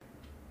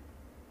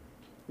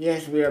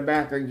Yes, we are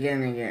back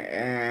again,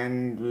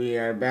 and we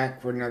are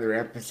back for another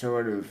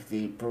episode of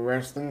the Pro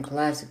Wrestling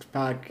Classics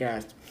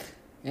podcast.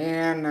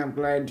 And I'm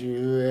glad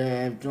you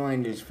have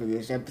joined us for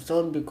this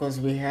episode because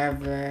we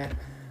have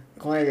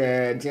quite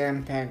a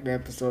jam-packed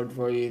episode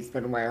for you. It's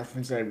been a while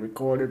since I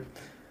recorded,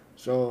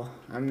 so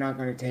I'm not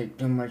going to take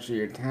too much of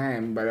your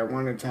time, but I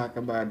want to talk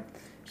about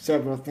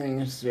several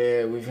things.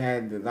 We've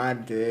had a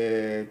lot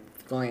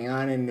going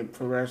on in the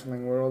pro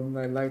wrestling world, and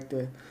I'd like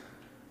to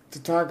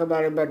talk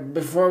about it. But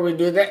before we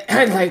do that,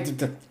 I'd like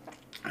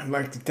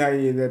to tell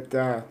you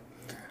that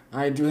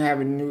I do have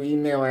a new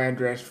email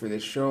address for the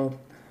show,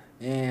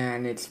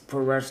 and it's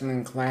Pro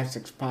Wrestling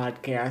Classics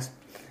Podcast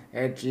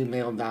at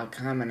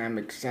gmail.com, and I'm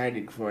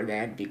excited for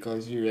that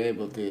because you're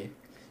able to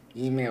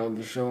email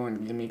the show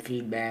and give me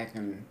feedback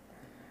and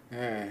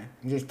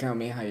just tell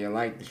me how you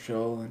like the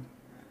show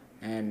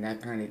and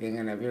that kind of thing,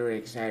 and I'm very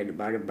excited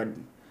about it. But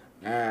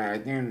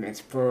again, it's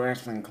Pro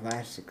Wrestling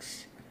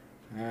Classics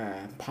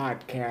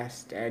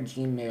podcast at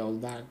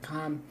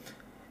gmail.com,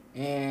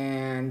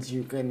 and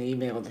you can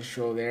email the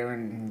show there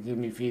and give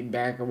me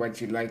feedback on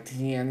what you'd like to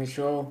see on the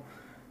show,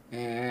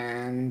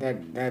 and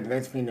that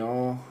lets me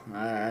know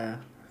how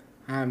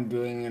I'm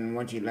doing and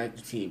what you'd like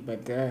to see.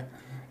 But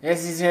as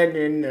I said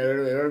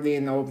early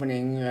in the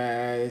opening,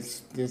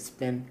 it's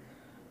been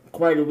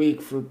quite a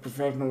week for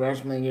professional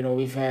wrestling. You know,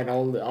 we've had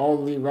all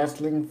the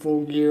wrestling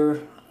Full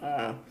Gear,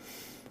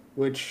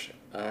 which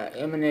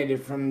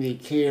emanated from the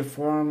Kia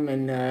Forum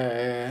in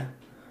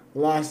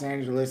Los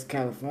Angeles,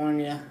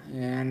 California,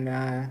 and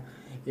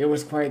it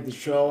was quite the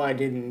show. I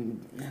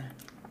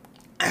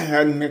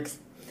had mixed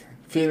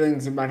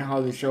feelings about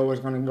how the show was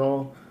going to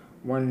go.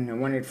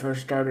 When it first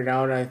started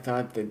out, I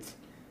thought that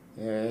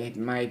it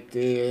might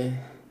be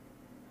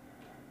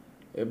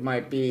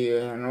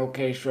an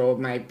okay show, it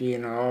might be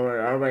an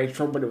alright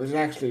show, but it was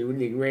actually a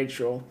really great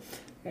show.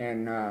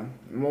 And I'm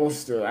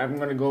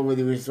going to go over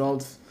the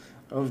results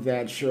of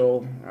that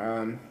show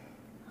on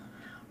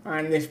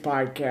this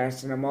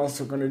podcast, and I'm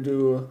also going to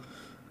do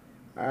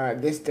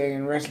this day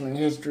in wrestling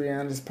history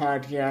on this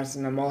podcast,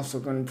 and I'm also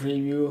going to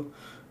preview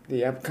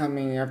the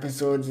upcoming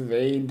episodes of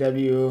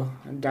AEW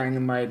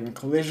Dynamite and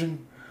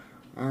Collision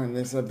on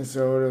this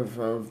episode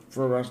of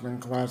Pro Wrestling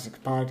Classics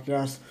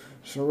podcast.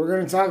 So we're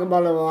going to talk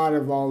about a lot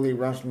of all the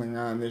wrestling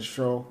on this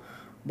show,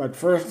 but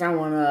first I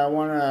want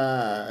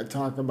to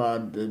talk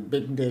about the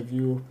big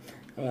debut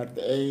at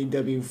the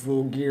AEW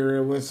Full Gear.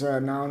 It was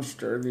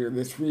announced earlier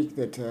this week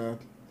that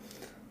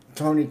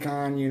Tony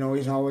Khan, you know,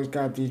 he's always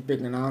got these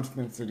big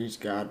announcements that he's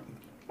got.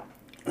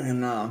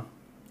 And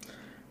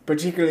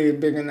particularly a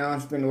big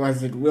announcement was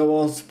that Will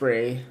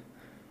Ospreay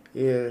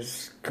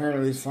is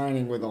currently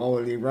signing with All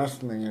Elite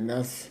Wrestling, and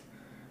that's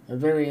a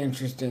very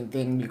interesting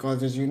thing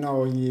because, as you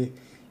know, he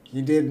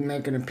did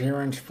make an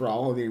appearance for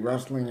All Elite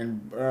Wrestling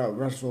and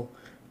wrestle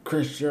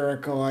Chris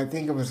Jericho. I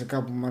think it was a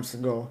couple months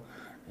ago.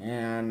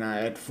 And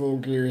at Full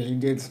Gear, he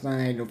did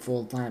sign a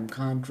full-time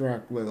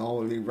contract with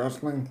All Elite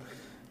Wrestling.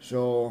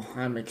 So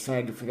I'm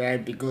excited for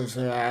that because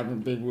I'm a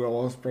big Will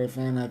Ospreay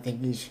fan. I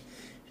think he's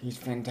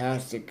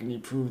fantastic, and he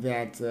proved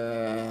that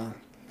in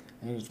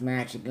his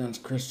match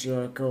against Chris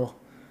Jericho.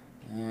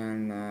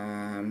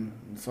 And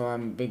so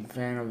I'm a big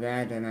fan of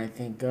that, and I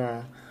think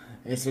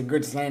it's a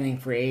good signing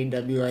for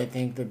AEW. I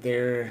think that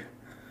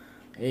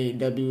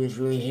AEW is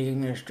really hitting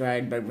their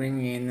stride by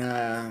bringing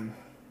in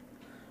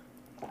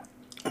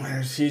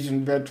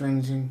seasoned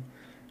veterans and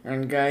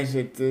guys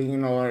that you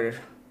know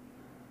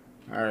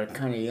are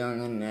kind of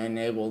young and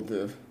able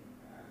to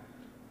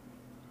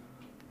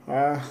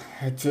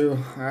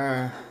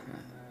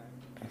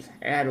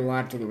add a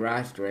lot to the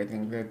roster. I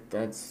think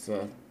that's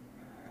a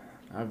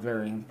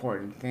very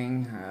important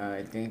thing.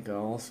 I think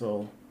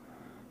also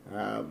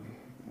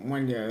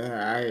when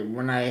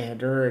I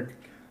had heard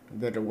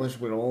that it was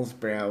with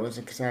Ospreay, I was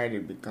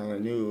excited because I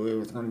knew it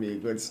was going to be a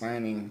good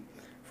signing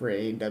for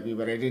AEW,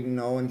 but I didn't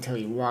know until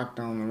he walked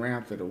down the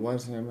ramp that it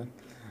was him.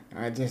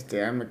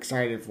 I'm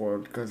excited for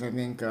it because I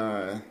think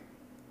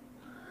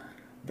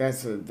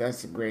that's a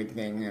great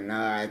thing, and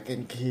I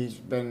think he's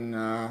been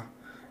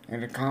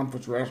an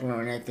accomplished wrestler,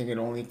 and I think it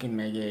only can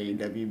make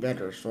AEW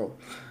better. So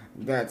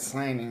that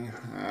signing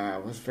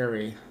was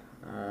very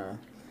an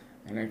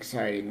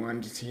exciting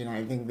one to see, and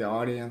I think the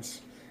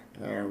audience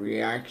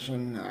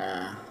reaction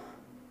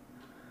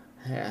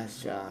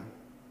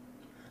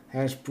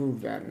has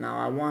proved that. Now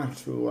I want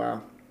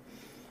to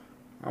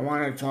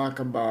talk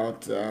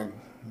about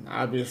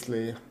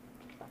obviously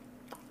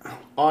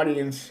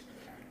audience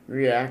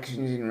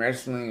reactions in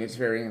wrestling is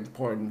very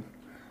important.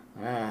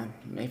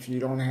 If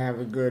you don't have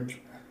a good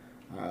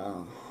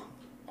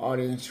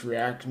audience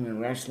reaction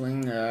in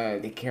wrestling,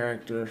 the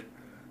character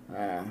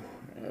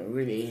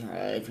really,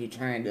 if you're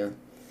trying to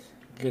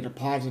get a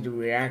positive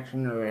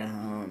reaction or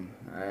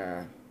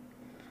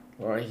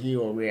a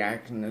heel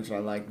reaction, as I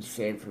like to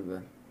say,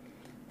 for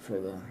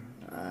the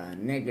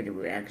negative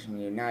reaction,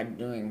 you're not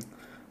doing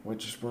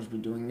what you're supposed to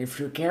be doing. If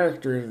your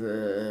character is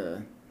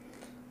a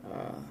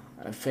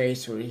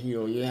face or a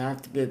heel, you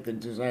have to get the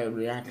desired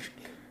reaction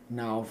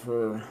Now,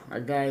 for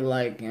a guy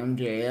like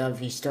MJF,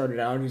 he started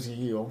out as a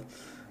heel,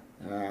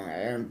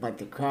 but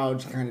the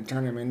crowds kind of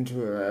turned him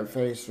into a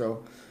face.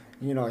 So,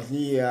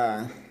 he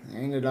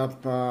ended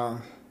up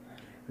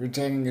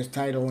retaining his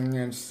title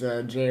against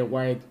Jay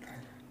White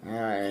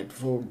at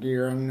Full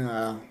Gear,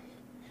 and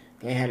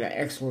they had an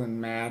excellent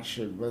match.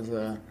 It was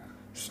a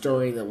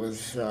story that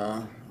was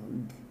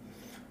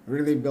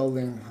really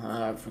building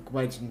for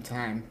quite some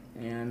time,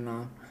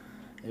 and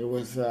it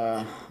was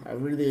a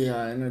really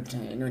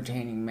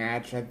entertaining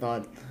match. I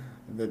thought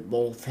that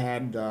both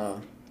had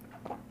an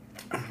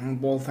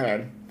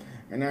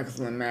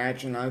excellent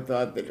match, and I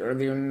thought that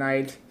earlier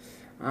tonight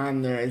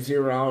on the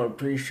 0 Hour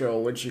pre-show,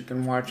 which you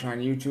can watch on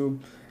YouTube,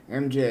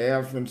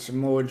 MJF and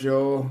Samoa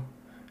Joe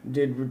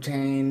did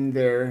retain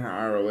their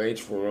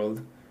ROH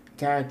World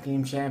Tag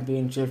Team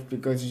Championships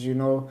because, as you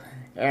know,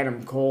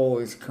 Adam Cole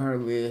is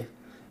currently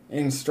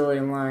in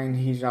storyline.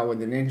 He's out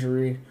with an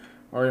injury,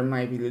 or it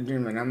might be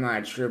legitimate. I'm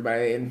not sure, but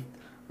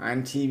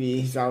on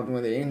TV he's out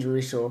with an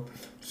injury, so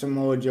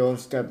Samoa Joe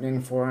stepped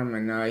in for him,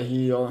 and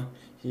he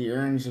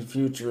earns a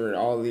future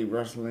All Elite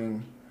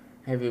Wrestling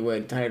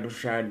heavyweight title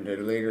shot at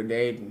a later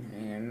date,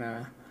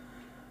 and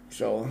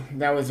so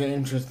that was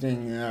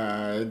interesting.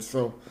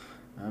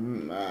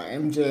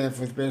 MJF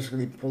was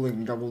basically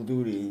pulling double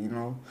duty,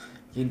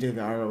 He did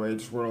the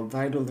ROH World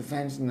Title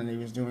defense, and then he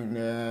was doing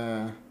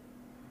the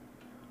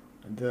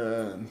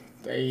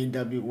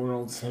AEW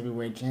World's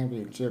Heavyweight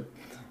Championship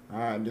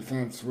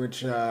defense,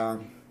 which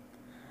the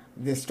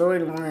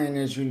storyline,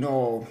 as you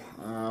know,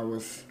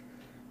 was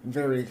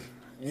very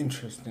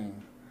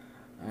interesting,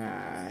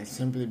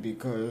 simply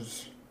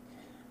because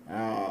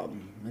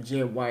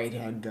Jay White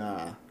had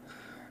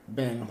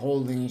been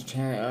holding his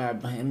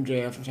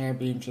MJF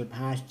championship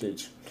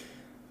hostage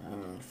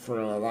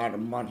for a lot of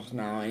months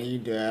now, and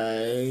he'd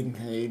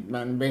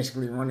been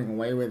basically running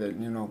away with it,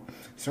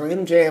 So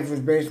MJF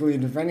was basically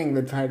defending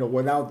the title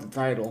without the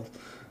title,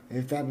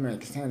 if that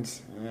makes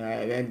sense.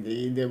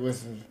 There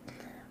was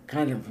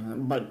kind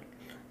of, but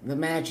the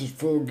match is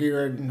full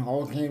geared and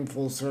all came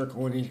full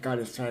circle, and he's got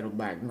his title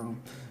back now.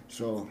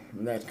 So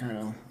that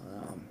kind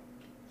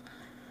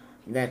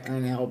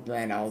of helped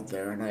that out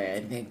there, and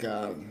I think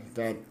that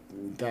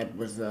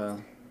was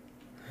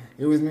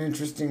it was an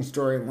interesting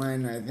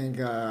storyline. I think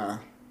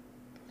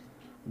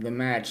the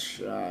match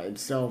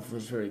itself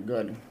was very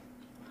good,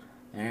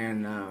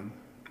 and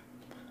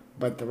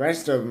but the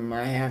rest of them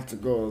I have to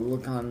go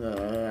look on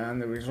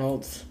the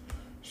results.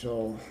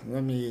 So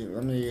let me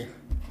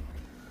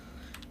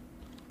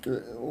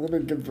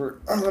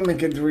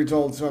get the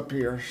results up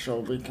here so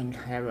we can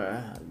have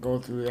a go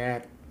through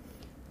that,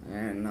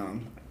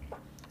 and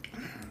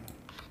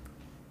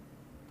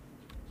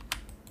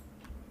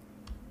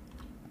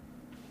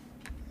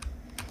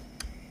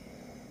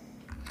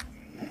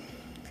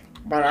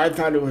but I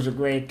thought it was a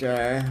great,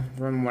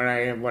 from what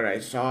I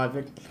saw of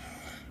it,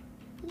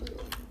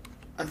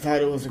 I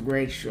thought it was a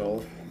great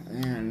show,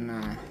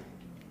 and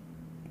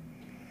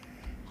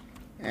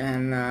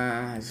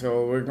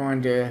so we're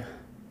going to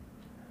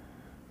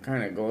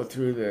kind of go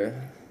through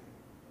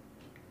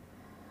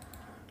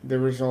the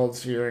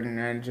results here,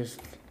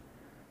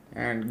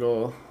 and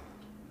go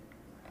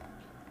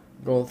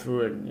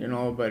through it,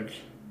 but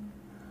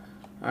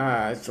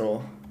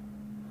so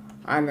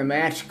on the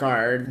match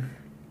card.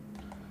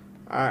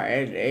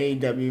 At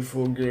AEW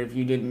Full Gear, if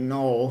you didn't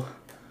know,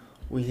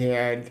 we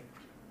had,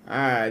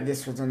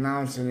 this was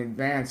announced in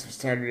advance of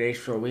Saturday's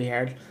show, we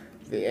had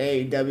the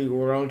AEW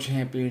World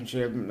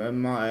Championship,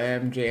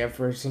 MJF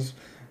versus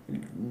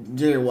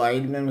Jay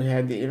White, and then we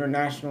had the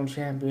International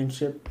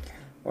Championship,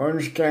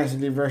 Orange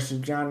Cassidy versus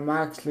Jon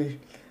Moxley.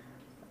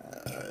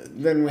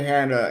 Then we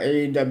had a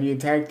AEW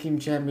Tag Team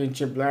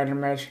Championship ladder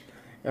match,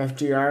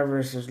 FTR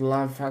versus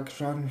La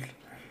Faction,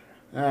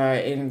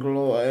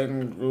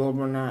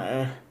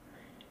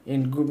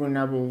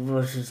 Ingobernables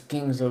versus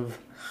Kings of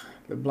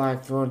the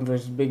Black Throne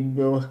versus Big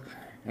Bill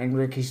and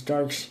Ricky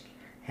Starks.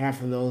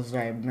 Half of those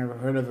I've never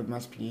heard of. It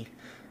must be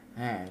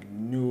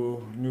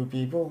new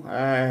people.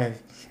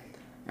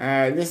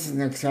 This is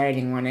an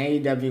exciting one.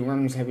 AEW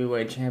Women's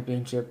Heavyweight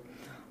Championship.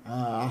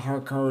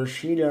 Hikaru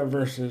Shida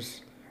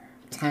versus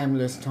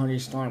Timeless Toni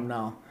Storm.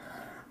 Now,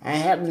 I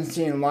haven't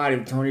seen a lot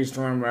of Toni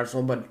Storm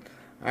wrestle, but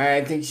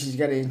I think she's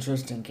got an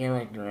interesting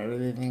character. I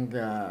really think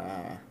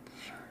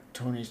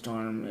Toni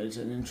Storm is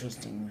an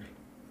interesting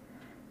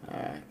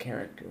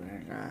character.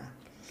 And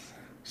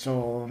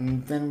so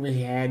then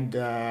we had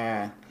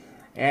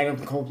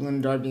Adam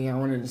Copeland, Darby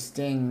Allin, and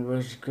Sting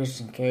versus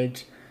Christian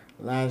Cage,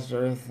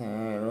 Luchasaurus,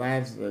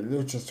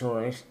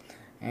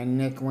 and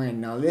Nick Wayne.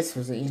 Now this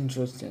was an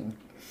interesting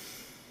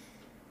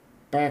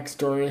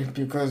backstory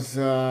because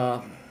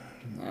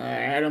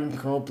Adam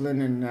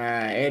Copeland and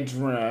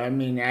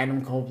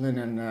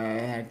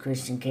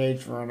Christian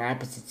Cage were on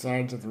opposite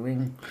sides of the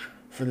ring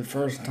for the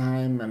first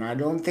time, and I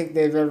don't think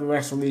they've ever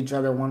wrestled each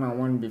other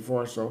one-on-one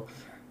before, so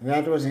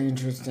that was an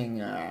interesting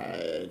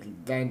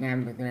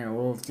dynamic there.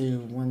 We'll see who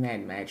won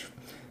that match.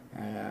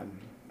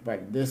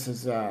 But this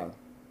is the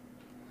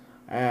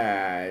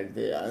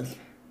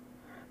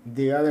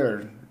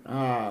other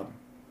Uh,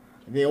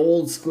 the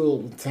old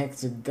school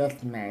Texas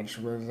death match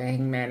was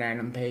Hangman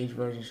Adam Page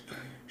versus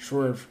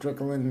Swerve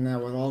Strickland.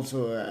 That was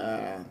also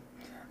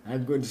a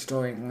good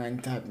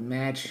storyline type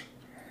match.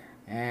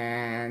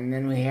 And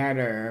then we had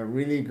a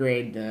really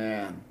great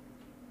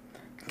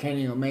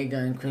Kenny Omega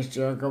and Chris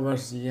Jericho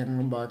versus the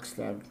Young Bucks.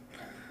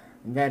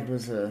 That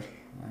was a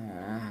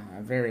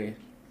very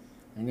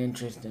an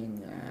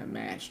interesting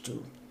match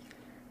too.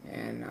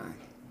 And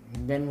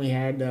then we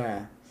had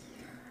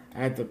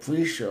at the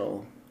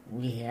pre-show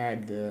we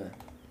had the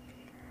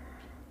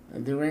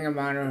Ring of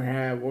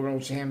Honor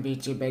World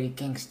Championship Eddie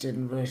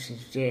Kingston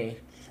versus Jay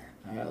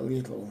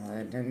Lethal.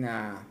 And then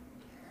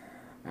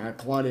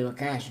Claudio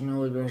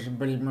Castagnoli versus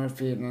Buddy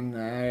Murphy, and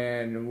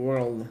then the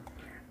World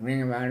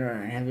Ring of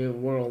Honor Heavy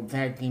World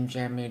Tag Team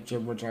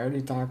Championship, which I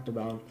already talked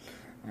about.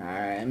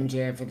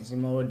 MJF and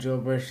Samoa Joe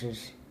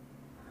versus.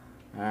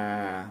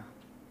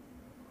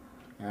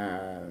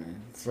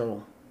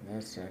 So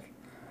that's it.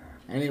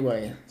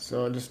 Anyway,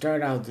 so to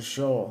start out the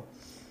show,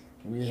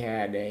 we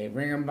had a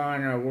Ring of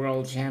Honor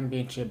World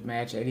Championship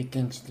match, Eddie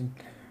Kingston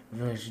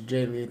versus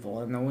Jay Lethal,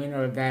 and the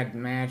winner of that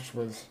match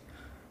was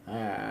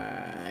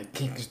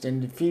Kingston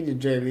defeated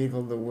Jay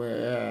Lethal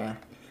to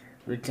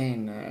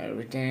retain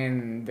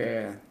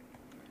the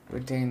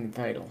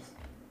titles.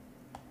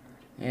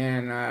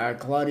 And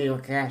Claudio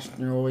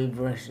Castagnoli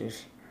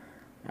versus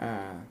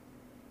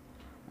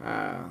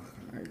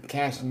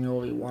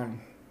Castagnoli won.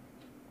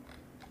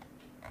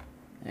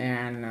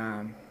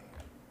 And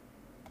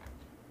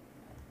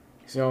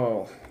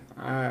so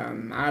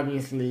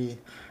obviously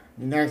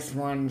the next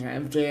one,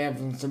 MJF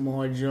and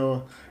Samoa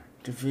Joe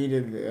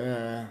defeated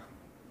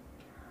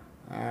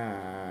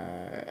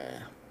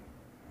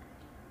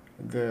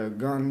the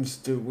Guns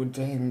to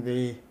retain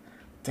the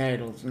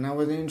titles. And that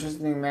was an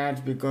interesting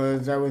match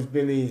because that was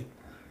Billy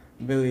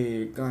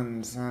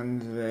Gunn's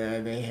sons.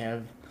 They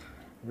have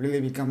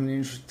really become an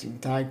interesting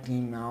tag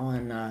team now,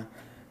 and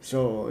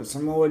so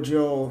Samoa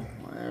Joe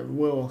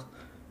will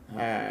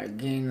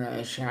gain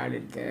a shot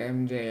at the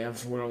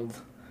MJF's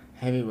World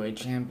Heavyweight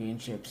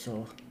Championship.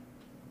 So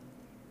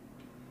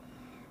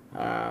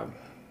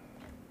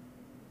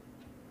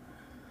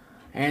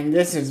and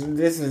this is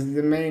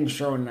the main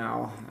show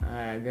now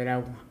that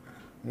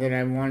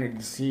I wanted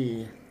to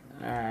see.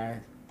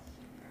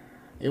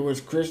 It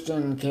was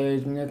Christian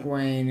Cage, Nick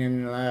Wayne,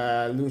 and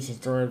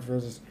Luchasaurus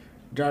versus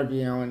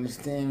Darby Allin,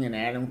 Sting, and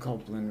Adam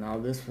Copeland. Now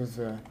this was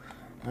a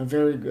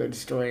very good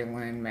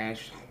storyline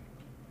match.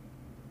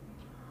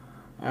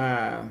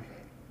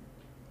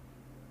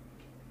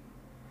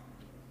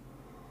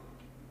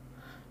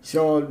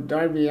 So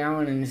Darby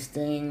Allin and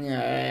Sting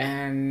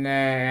and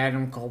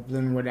Adam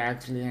Copeland would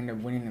actually end up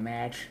winning the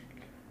match,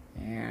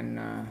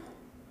 and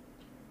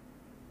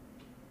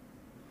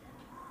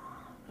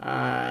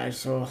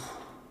so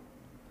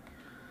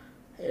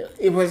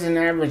it was an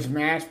average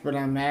match, but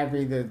I'm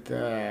happy that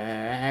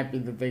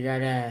they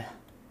got a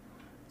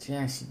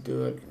chance to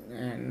do it,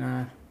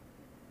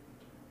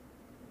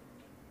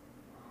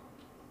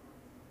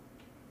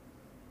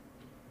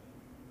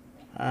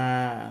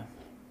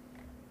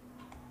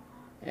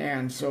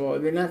 and so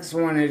the next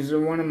one is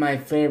one of my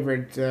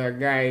favorite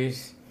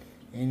guys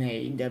in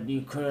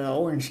AEW,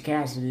 Orange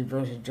Cassidy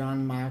versus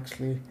Jon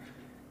Moxley,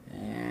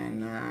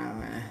 and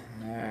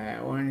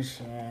Orange,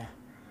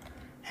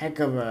 heck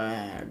of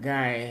a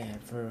guy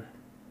for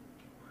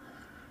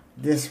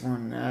this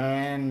one,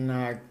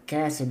 and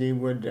Cassidy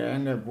would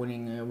end up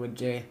winning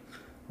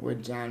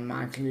with Jon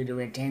Moxley to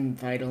retain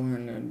the title,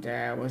 and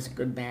it was a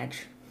good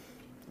match.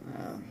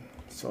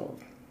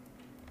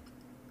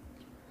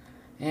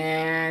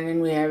 And then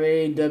we have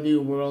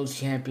AEW World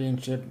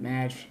Championship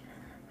match,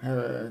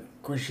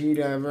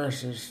 Kushida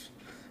versus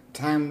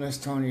Timeless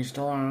Toni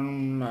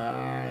Storm,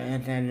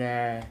 and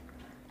then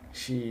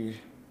she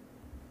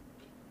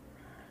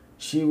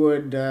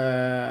would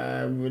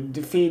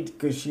defeat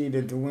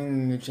Kushida to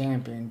win the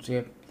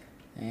championship,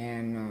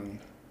 and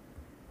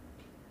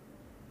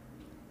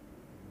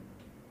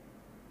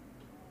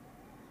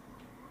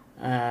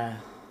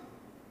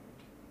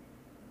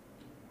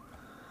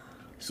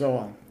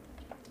so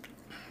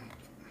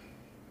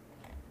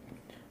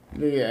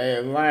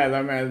the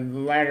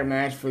ladder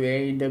match for the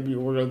AEW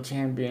World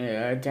Tag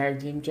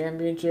Team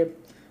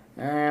Championship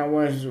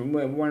was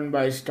won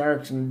by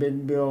Starks and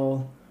Big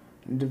Bill,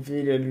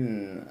 defeated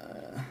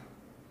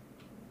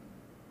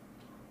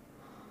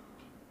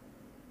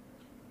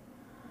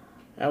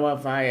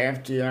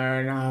LFI, FTR,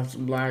 and House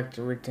of Black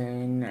to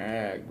retain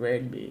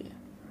Grade B.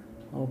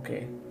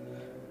 Okay.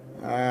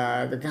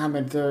 The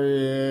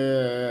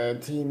commentary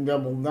team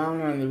doubled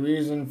down on the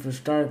reason for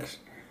Starks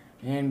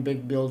and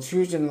Big Bill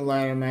choosing the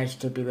ladder match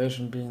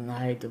stipulation being the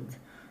height of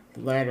the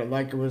ladder,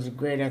 like it was a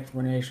great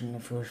explanation in the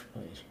first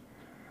place.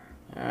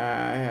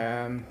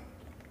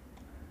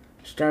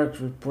 Starks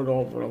was put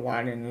over a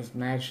lot in this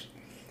match.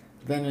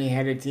 Then we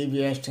had a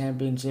TBS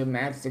championship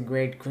match, the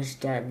great Chris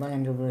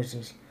Statlander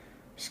versus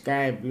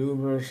Sky Blue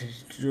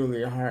versus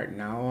Julia Hart.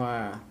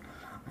 Now,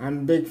 I'm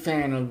a big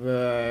fan of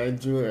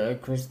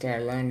Chris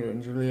Statlander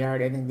and Julia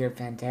Hart. I think they're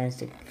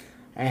fantastic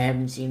I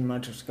haven't seen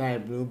much of Sky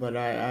Blue, but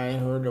I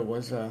heard it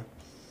was a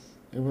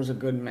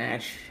good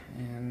match,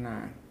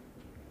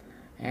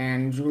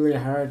 and Julia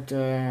Hart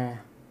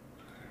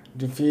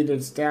defeated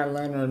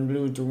Statlander and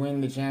Blue to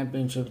win the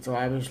championship. So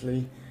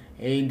obviously,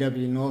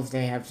 AEW knows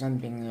they have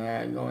something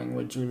going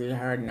with Julia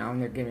Hart now,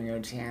 and they're giving her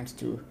a chance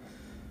to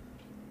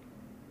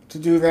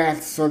do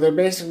that. So there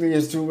basically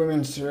is two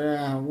women's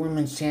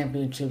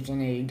championships in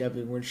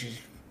AEW, which is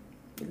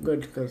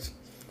good because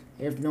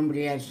if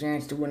nobody has a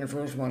chance to win the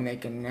first one, they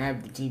can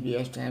have the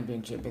TBS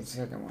championship as the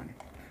second one.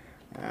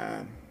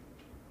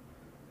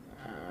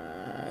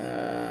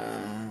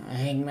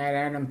 Hangman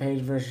Adam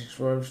Page versus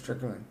Swerve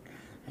Strickland.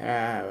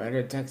 At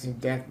a Texas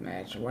Death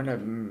Match. What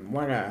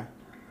a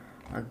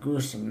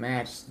gruesome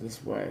match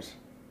this was.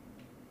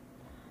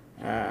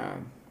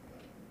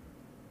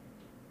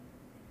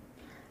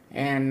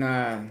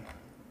 And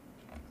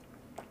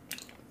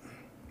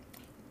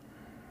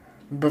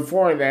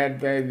before that,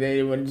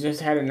 they would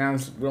just had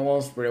announced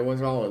roles, but it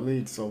was all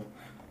elite. So,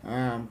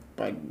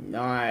 but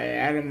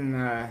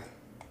Adam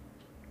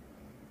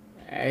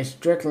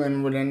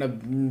Strickland would end up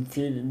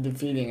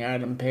defeating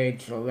Adam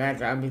Page, so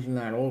that's obviously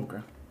not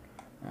over.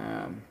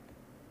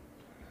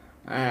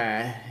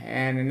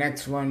 And the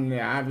next one,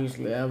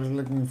 obviously, I was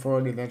looking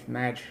forward to that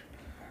match.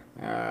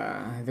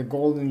 The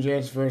Golden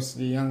Jets versus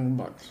the Young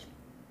Bucks.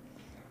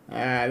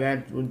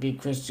 That would be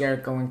Chris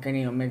Jericho and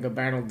Kenny Omega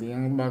battled the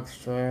Young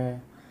Bucks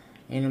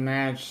in a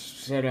match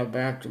set up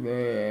after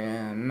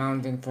the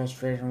mounting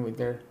frustration with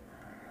their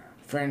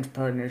French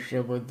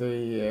partnership with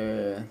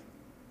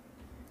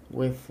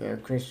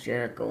Chris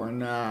Jericho.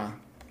 And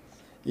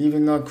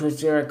even though Chris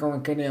Jericho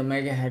and Kenny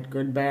Omega had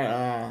good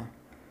battles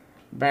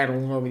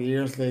over the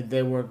years,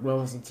 they worked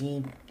well as a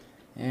team,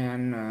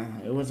 and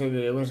it was a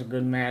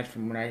good match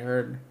from what I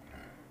heard.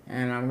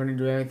 And I'm gonna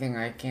do everything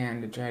I can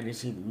to try to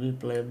see the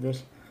replay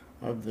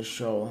of the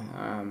show.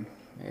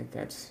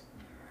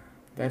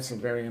 That's a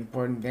very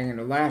important thing. And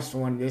the last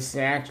one, this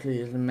actually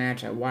is a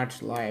match I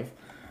watched live.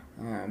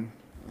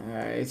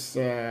 It's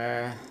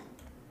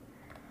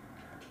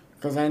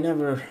because I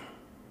never.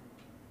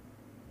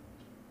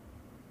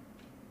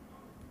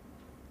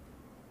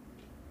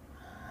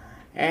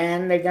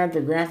 And they got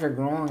the graphic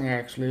wrong,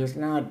 actually. It's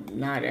not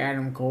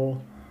Adam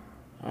Cole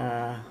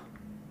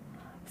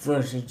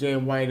versus Jay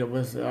White. It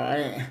was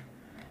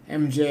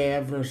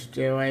MJF versus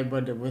Jay White,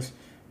 but it was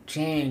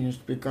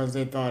changed because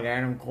they thought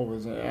Adam Cole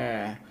was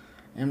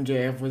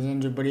MJF was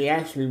injured, but he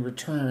actually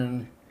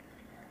returned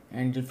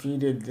and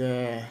defeated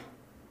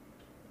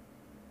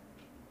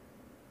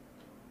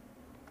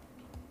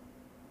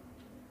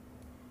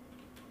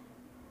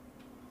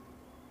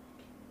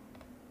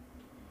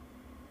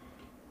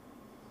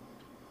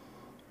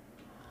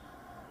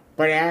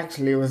but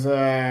actually, it was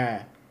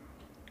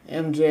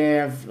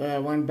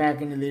MJF went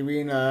back into the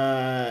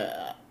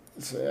arena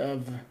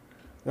of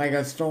like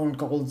a Stone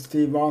Cold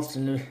Steve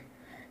Austin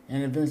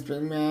and a Vince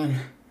McMahon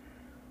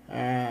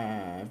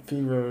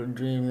fever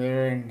dream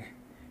there, and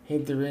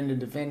hit the ring to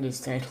defend his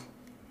title.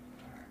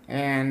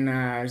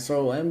 And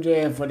so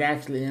MJF would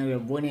actually end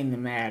up winning the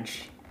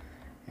match,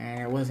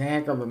 and it was a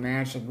heck of a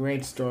match, a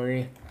great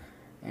story,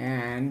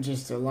 and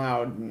just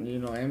allowed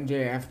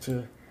MJF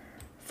to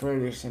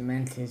further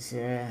cement his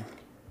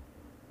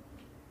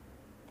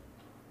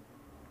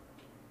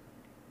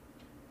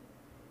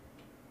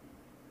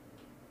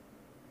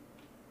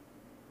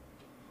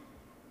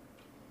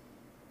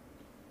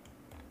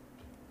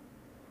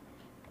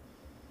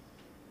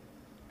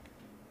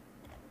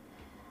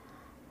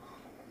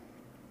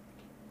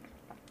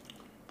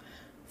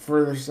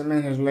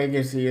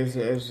legacy as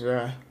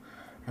a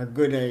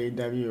good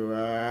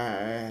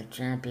AEW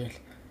champion.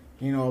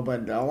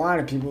 But a lot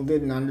of people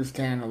didn't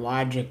understand the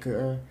logic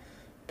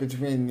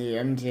between the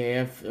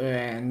MJF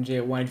and Jay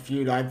White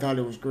feud. I thought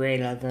it was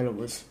great. I thought it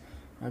was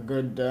a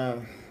good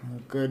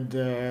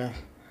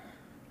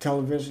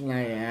television.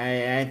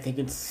 I think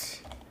it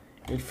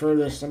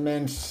further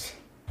cements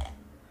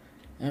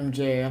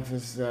MJF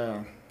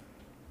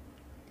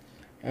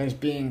as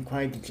being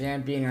quite the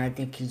champion. I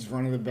think he's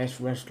one of the best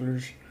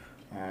wrestlers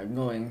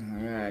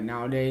going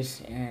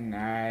nowadays, and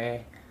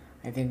I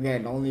think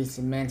that only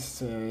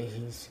cements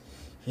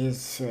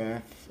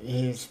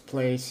his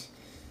place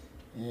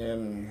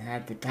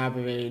at the top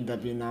of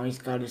AEW. Now he's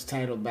got his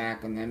title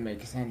back, and that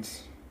makes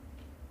sense.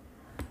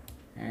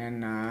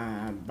 And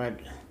but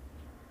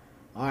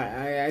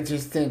I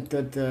just think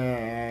that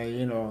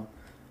MJ.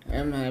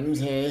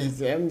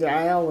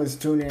 I always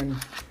tune in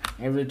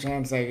every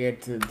chance I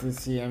get to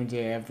see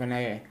MJF, and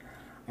I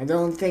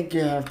don't think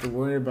you have to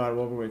worry about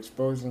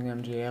overexposing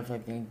MJF.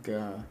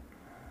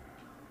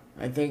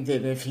 I think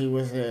that if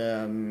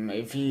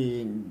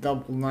he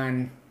doubled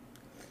on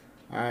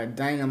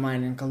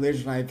Dynamite and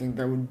Collision, I think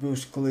that would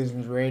boost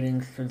Collision's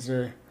ratings,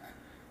 because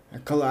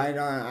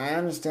I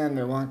understand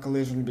they want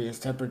Collision to be a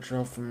separate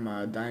show from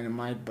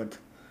Dynamite, but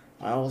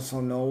I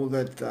also know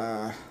that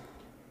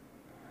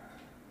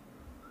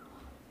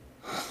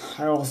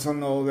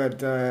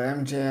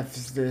MJF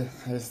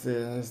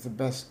is the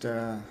best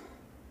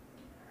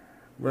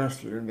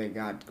wrestler they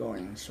got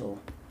going. So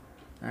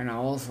and I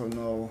also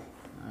know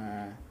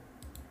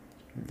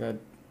that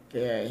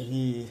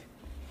he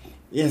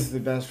is the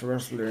best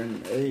wrestler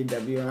in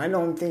AEW. And I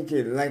don't think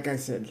it, like I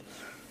said,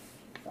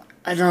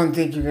 I don't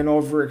think you can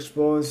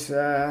overexpose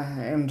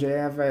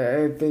MJF.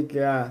 I think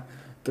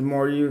the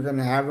more you can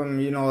have him,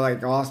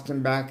 like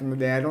Austin back in the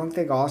day. I don't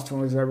think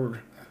Austin was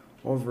ever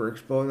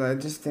overexposed. I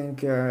just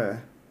think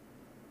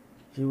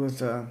he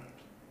was a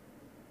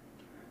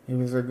good he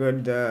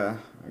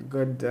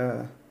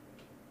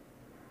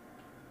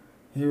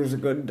was a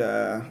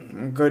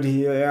good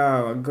heel,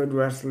 yeah, a good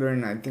wrestler,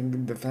 and I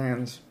think the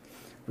fans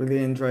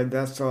really enjoyed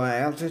that. So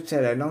I also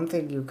said I don't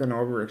think you can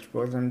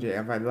overexpose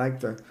MJF. I'd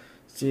like to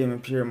see him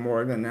appear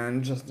more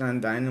than just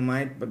on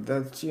Dynamite, but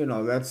that's I'm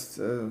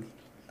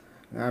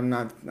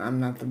not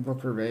the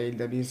booker of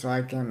AEW, so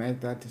I can't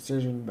make that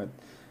decision. But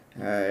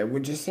it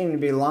would just seem to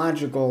be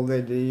logical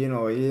that they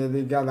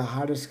got the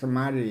hottest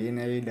commodity in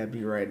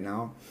AEW right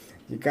now.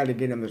 You got to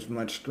get him as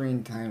much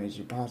screen time as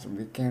you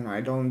possibly can.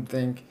 I don't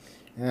think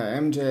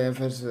MJF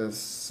has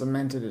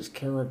cemented his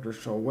character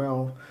so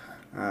well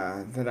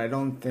that I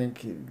don't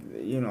think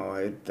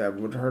it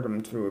would hurt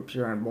him to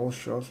appear on both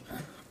shows.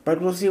 But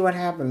we'll see what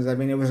happens. I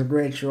mean, it was a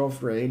great show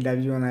for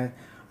AEW, and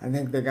I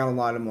think they got a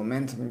lot of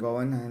momentum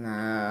going,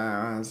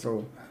 and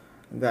so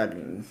that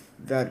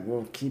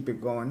will keep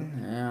it going,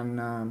 and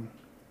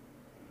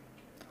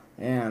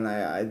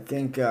I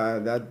think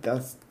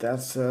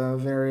that's a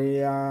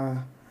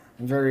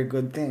very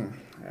good thing.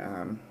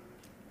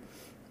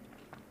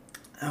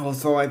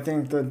 Also, I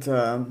think that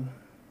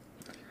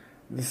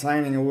the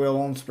signing of Will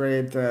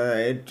Ospreay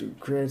it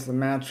creates a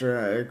match.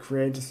 It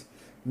creates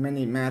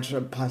many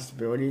matchup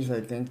possibilities. I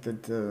think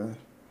that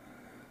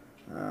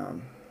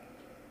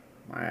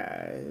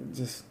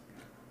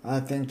I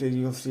think that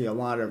you'll see a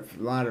lot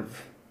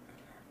of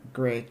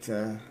great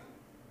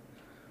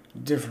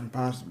different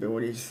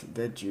possibilities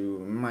that you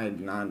might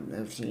not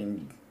have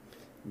seen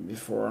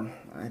before.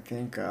 I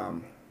think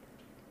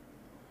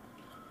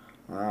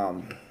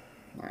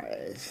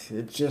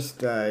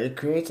it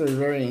creates a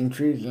very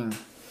intriguing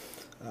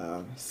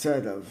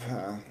set of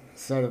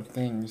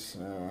things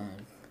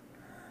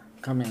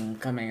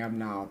coming up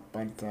now,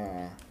 but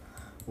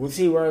we'll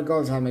see where it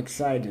goes. I'm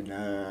excited.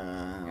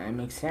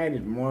 I'm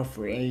excited more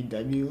for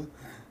AEW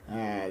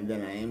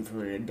than I am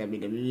for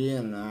WWE,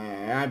 and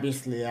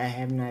obviously I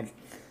have not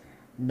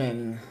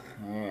been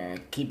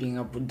keeping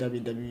up with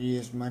WWE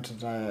as much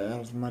as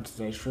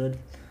I should.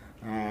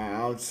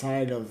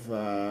 Outside of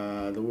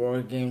the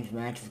War Games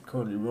match with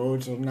Cody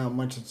Rhodes, there's not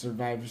much in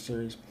Survivor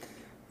Series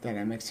that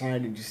I'm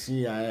excited to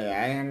see.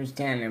 I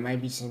understand there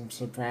might be some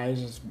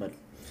surprises, but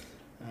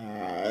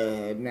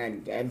I'm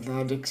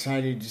not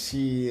excited to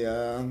see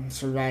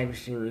Survivor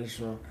Series.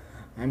 So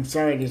I'm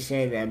sorry to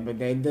say that, but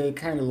they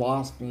kind of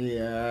lost me.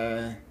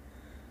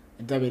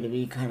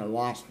 WWE kind of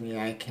lost me.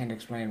 I can't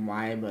explain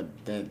why, but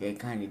they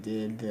kind of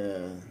did.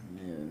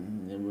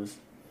 It was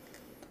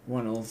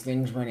one of those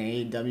things when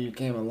AEW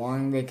came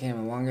along. They came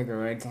along at the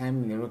right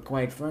time, and they were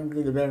quite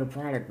frankly the better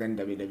product than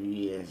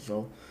WWE is.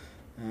 So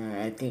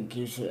I think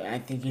you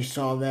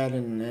saw that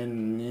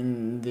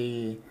in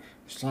the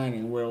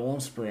signing Will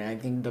Ospreay. I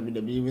think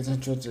WWE was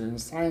interested in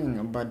signing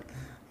him, but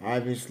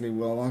obviously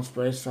Will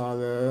Ospreay saw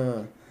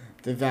the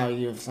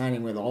value of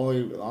signing with all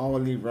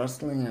Elite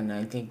Wrestling, and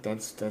I think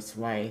that's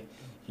why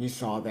you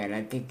saw that.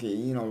 I think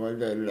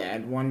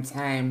at one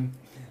time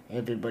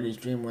everybody's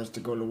dream was to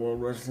go to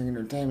World Wrestling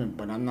Entertainment,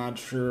 but I'm not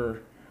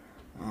sure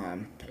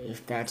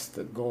if that's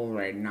the goal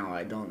right now.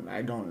 I don't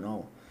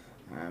know.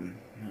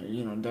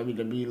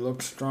 WWE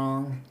looks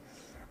strong.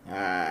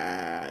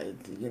 There's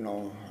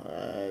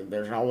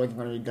always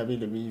going to be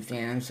WWE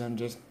fans. So I'm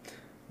just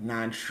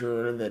not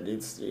sure that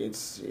it's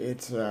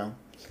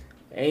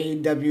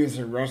AEW is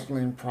a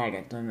wrestling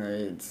product, and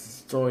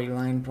it's a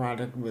storyline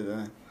product with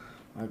a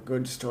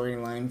good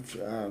storyline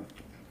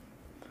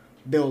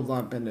build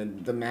up,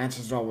 and the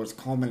matches always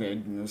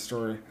culminate in the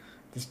story.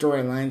 The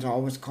storylines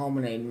always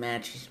culminate in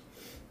matches,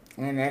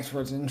 and that's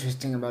what's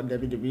interesting about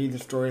WWE. The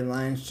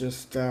storylines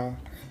just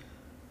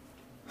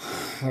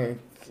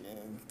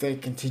they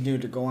continue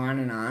to go on,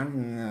 and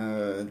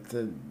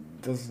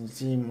it doesn't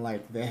seem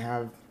like they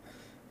have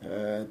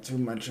too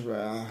much of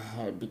a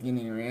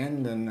beginning or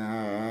end,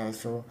 and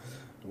so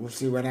we'll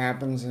see what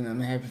happens. And I'm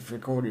happy for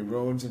Cody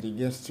Rhodes that he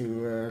gets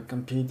to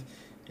compete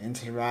in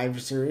Survivor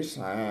Series.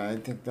 I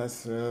think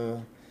that's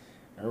a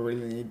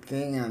really neat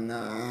thing, and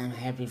I'm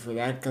happy for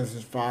that because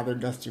his father,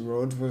 Dusty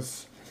Rhodes,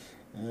 was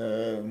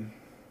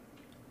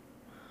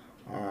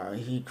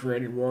he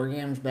created War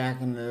Games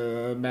back in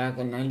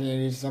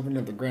 1987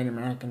 at the Great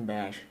American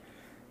Bash.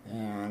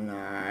 And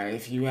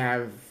if you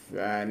have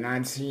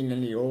not seen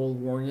any old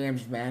War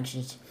Games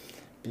matches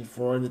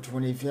before the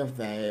 25th,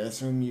 I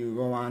assume you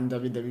go on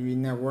WWE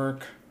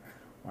Network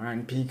or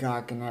on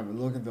Peacock and have a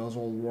look at those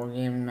old War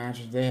Games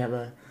matches. They have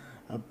a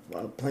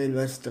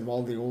playlist of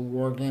all the old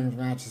War Games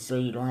matches, so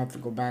you don't have to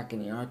go back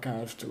in the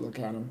archives to look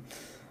at them.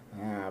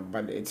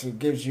 But it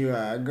gives you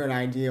a good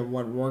idea of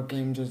what War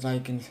Games is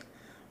like. And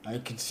I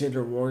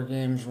consider War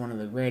Games one of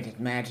the greatest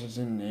matches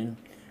in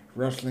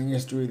wrestling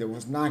history that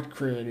was not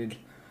created.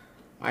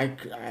 I'm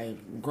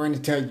going to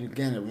tell you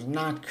again, it was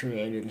not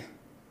created.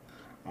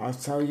 I'll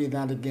tell you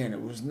that again,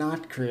 it was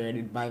not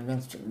created by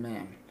Vince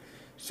McMahon.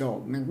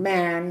 So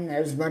McMahon,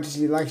 as much as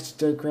he likes to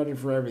take credit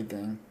for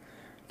everything,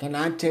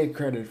 cannot take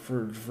credit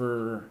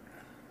for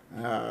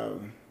uh,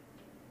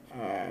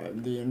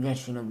 the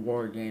invention of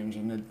war games,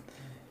 and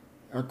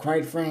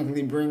quite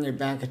frankly, bringing it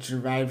back at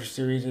Survivor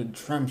Series, it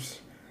trumps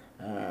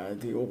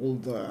the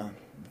old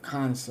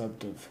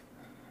concept of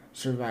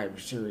Survivor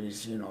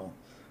Series.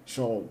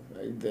 So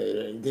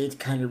they uh,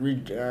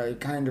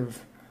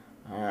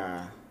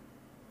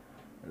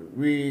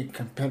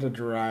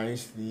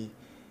 recompetitorize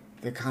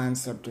the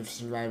concept of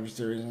Survivor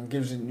Series and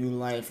gives it new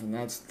life, and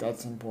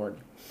that's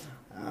important.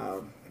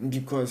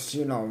 Because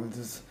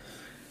this,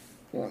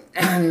 well,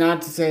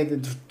 not to say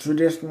that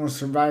traditional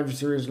Survivor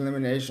Series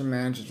elimination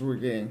matches were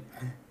getting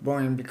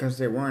boring, because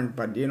they weren't,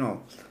 but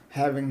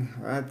having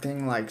a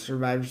thing like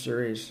Survivor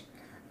Series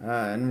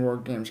and War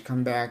Games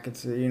come back,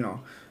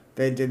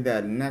 they did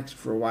that next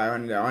for a while,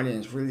 and the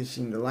audience really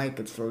seemed to like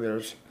it. So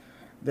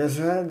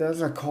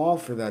there's a call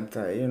for that,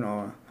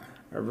 a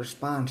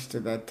response to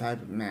that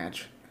type of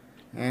match.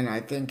 And I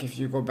think if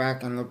you go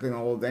back and look at the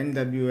old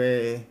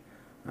NWA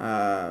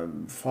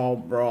Fall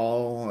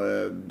Brawl,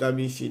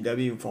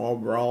 WCW Fall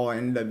Brawl,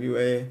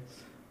 NWA,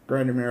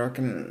 Great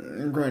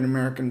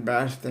American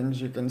Bash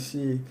things, you can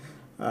see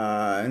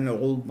in the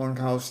old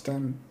bunkhouse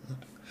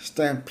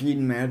stampede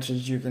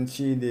matches, you can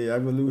see the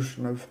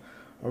evolution of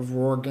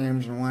War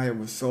Games and why it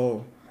was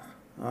so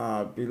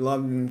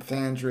beloved and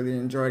fans really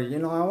enjoyed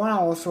it. I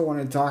also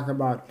want to talk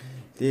about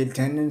the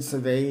attendance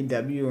of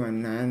AEW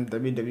and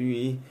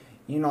WWE.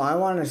 I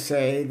want to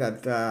say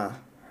that,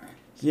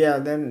 yeah,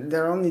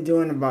 they're only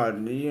doing about,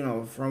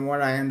 from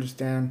what I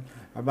understand,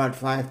 about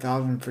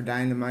 5,000 for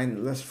Dynamite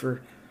and less for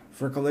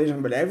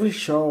Collision. But every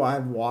show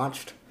I've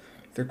watched,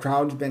 the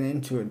crowd's been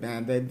into it,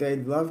 man. They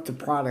love the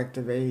product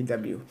of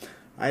AEW.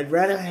 I'd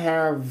rather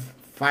have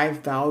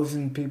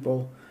 5,000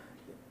 people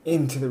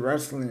into the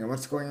wrestling and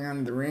what's going on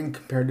in the ring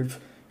compared to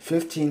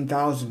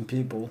 15,000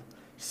 people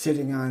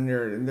sitting on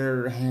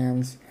their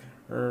hands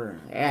or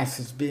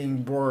asses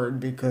being bored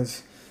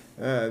because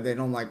they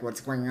don't like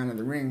what's going on in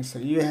the ring. So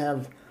you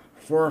have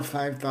 4,000 or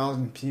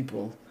 5,000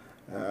 people,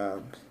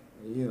 the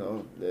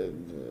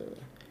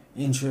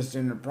interest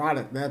in the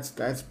product.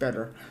 That's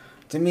better.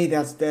 To me,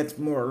 that's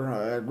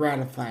more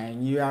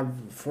gratifying. You have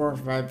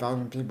 4,000 or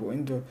 5,000 people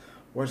into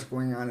what's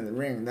going on in the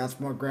ring. That's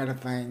more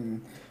gratifying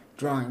than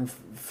drawing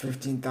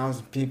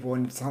 15,000 people,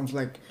 and it sounds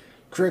like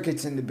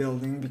crickets in the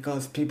building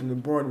because people are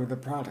bored with the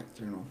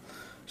product.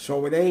 So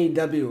with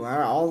AEW,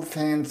 all the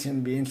fans seem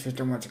to be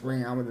interested in what's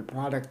going on with the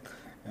product.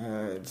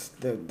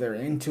 They're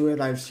into it.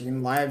 I've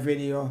seen live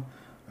video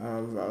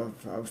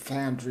of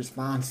fans'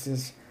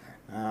 responses.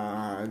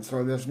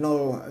 So there's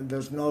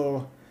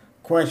no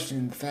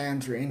question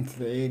fans are into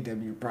the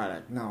AEW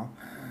product. Now,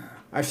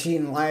 I've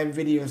seen live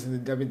videos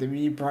of the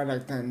WWE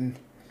product, and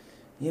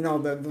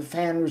the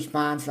fan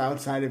response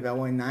outside of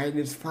LA Knight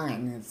is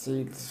fine. It's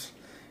a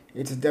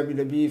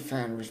WWE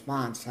fan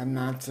response. I'm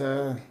not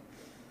gonna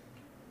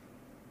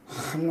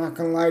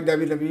lie,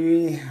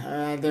 WWE.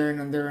 They're in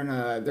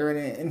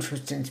an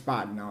interesting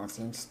spot now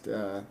since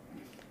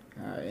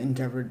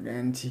Endeavor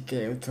and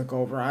TKO took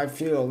over. I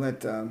feel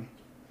that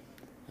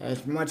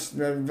as much as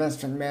Vince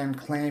McMahon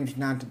claims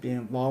not to be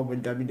involved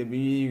with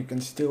WWE, you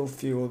can still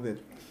feel that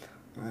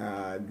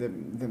the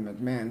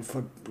McMahon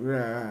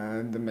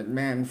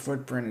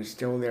footprint is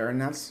still there,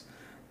 and that's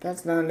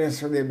not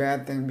necessarily a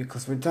bad thing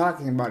because we're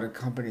talking about a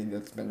company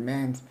that's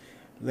McMahon's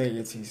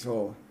legacy.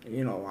 So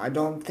I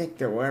don't think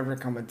there will ever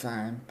come a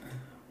time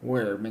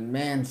where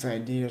McMahon's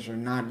ideas are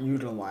not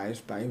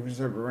utilized by who's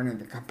ever running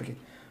the company,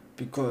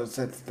 because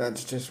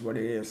that's just what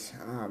it is.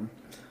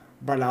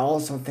 But I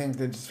also think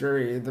that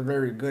they're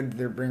very good.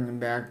 They're bringing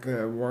back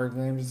War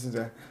Games as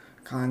a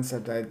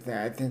concept.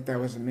 I think that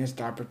was a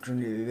missed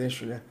opportunity. They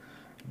should have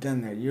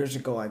done that years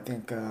ago. I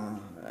think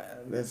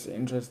that's an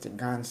interesting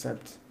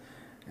concept.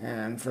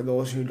 And for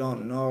those who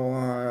don't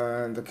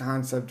know the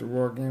concept of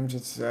War Games,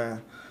 it's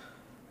a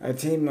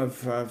team of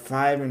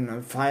 5 and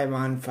a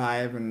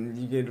 5-on-5, and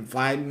you get a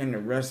 5-minute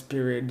rest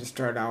period to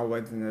start out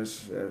with, and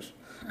there's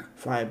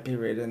 5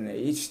 period, and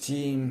each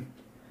team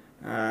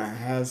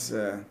has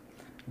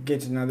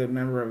gets another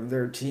member of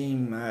their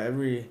team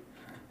every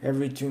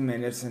 2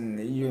 minutes,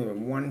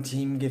 and one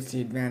team gets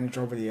the advantage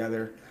over the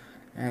other.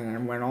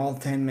 And when all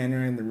 10 men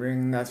are in the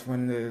ring, that's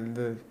when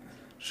the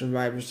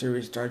Survivor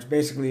Series starts.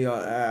 Basically,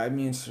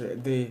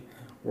 the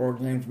War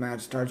Games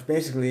match starts.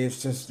 Basically,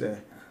 it's just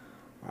a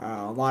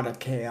lot of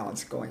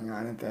chaos going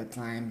on at that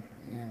time,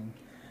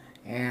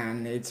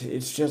 and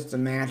it's just a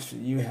match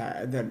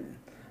that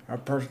a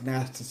person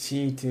has to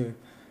see to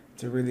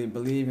really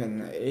believe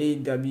in.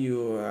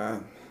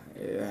 AEW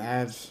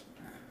has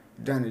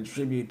done a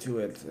tribute to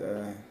it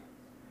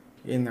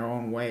in their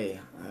own way.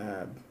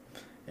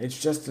 It's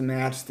just a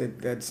match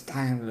that's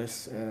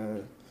timeless.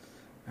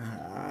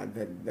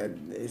 That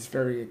is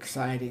very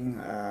exciting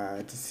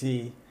to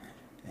see,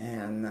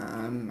 and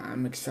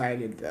I'm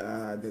excited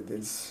that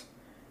is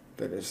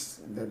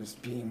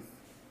being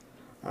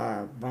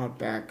brought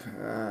back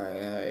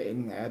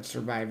in at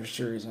Survivor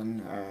Series,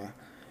 and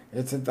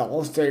it's at the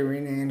Allstate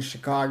Arena in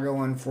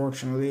Chicago.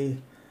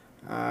 Unfortunately,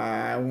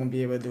 I won't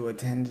be able to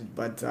attend it,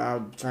 but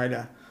I'll try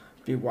to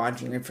be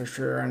watching it for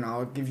sure, and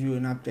I'll give you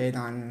an update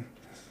on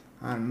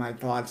my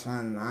thoughts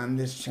on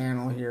this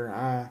channel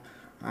here,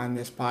 on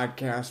this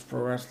podcast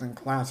for Wrestling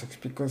Classics,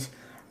 because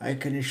I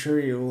can assure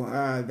you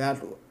that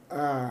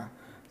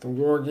the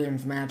War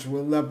Games match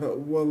will live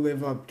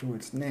up to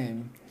its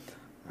name.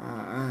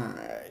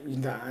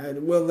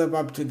 It will live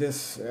up to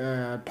this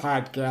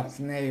podcast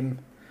name,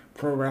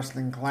 Pro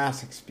Wrestling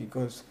Classics,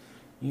 because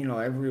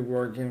every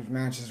War Games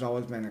match has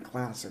always been a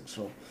classic.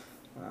 So,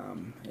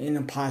 in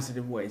a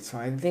positive way. So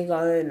I think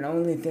the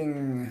only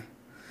thing,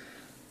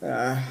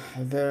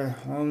 the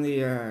only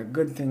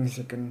good things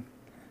that can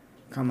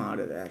come out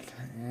of that,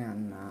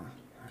 and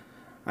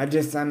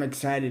I'm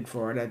excited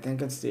for it. I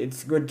think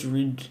it's good to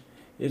read.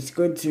 It's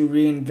good to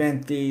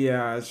reinvent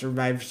the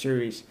Survivor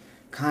Series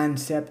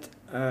concept.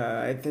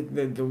 I think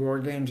that the War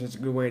Games is a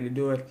good way to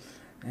do it,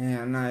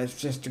 and it's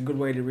just a good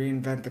way to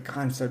reinvent the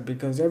concept,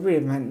 because every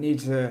event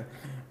needs a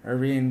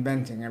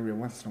reinventing every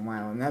once in a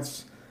while, and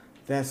that's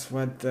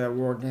what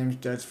War Games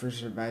does for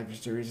Survivor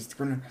Series. It's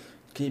gonna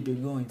keep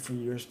it going for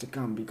years to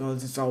come,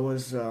 because it's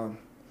always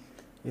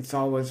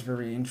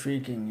very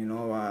intriguing.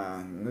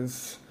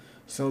 This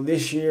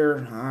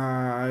year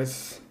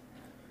it's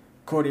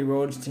Cody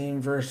Rhodes' team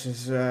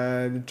versus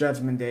the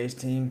Judgment Day's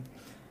team.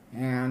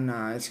 And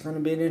it's going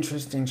to be an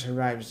interesting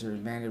Survivor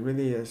Series, man. It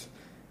really is.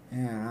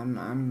 And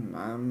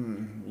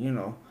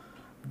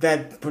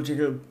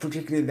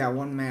particularly that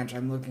one match,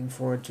 I'm looking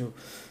forward to.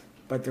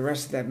 But the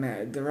rest of the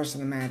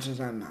matches,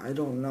 I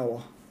don't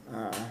know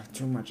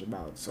too much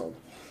about. So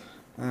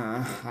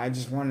I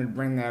just wanted to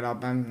bring that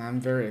up. I'm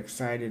very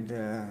excited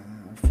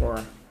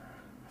for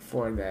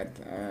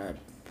that.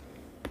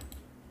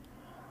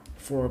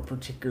 For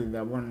particularly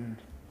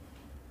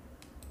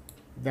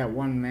that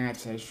one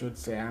match, I should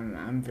say,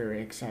 I'm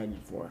very excited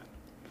for.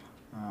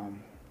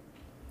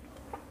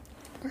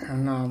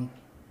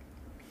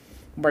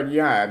 But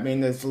yeah, I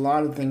mean, there's a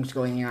lot of things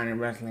going on in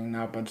wrestling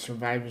now, but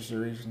Survivor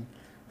Series and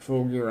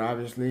Full Gear,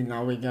 obviously.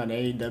 Now we got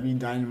AEW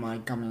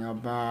Dynamite coming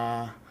up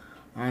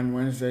on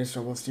Wednesday,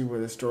 so we'll see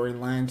where the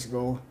storylines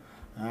go.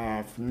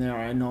 From there,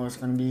 I know it's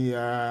gonna be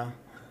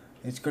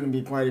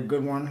quite a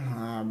good one,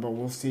 but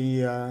we'll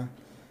see.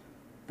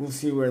 We'll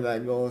see where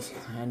that goes.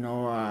 I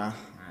know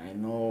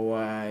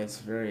it's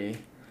very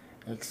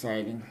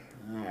exciting,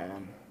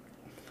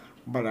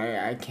 but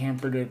I can't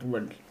predict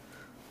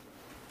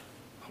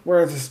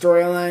where the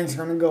storyline's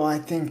going to go. I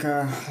think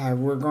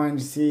we're going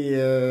to see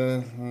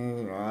a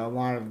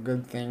lot of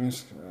good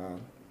things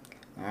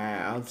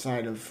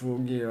outside of Full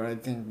Gear. I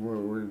think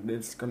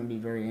it's going to be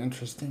very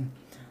interesting.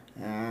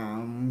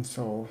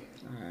 So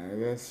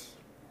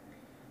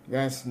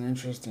that's an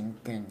interesting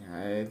thing.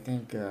 I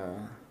think.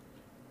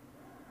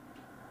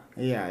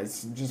 Yeah,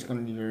 it's just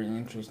going to be very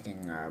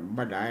interesting,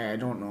 but I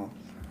don't know.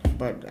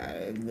 But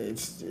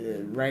it's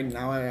right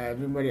now,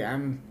 everybody,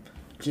 I'm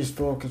just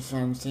focused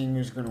on seeing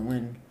who's going to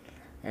win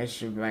at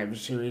Survivor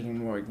Series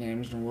and War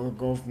Games, and we'll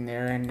go from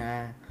there.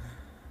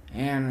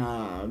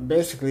 And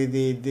basically,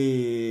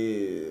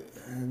 the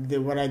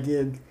what I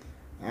did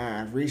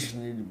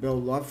recently to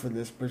build up for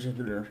this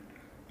particular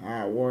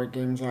War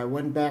Games, I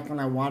went back and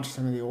I watched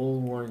some of the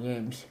old War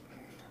Games,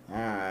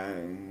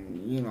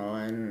 and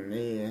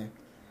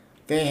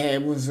the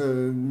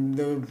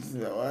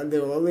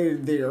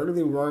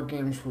early War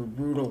Games were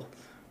brutal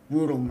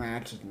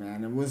matches,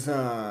 man. It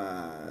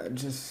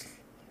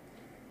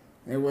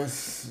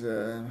was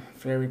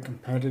very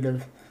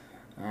competitive.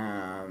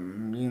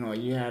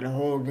 You had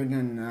Hogan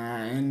and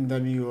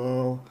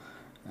NWO.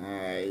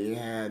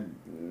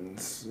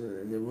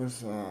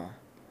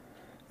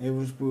 It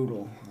was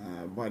brutal.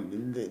 But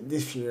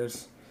this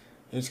year's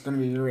it's going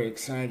to be very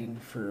exciting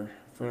for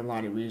a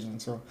lot of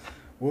reasons. So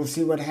we'll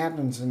see what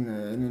happens in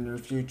the near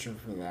future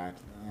for that.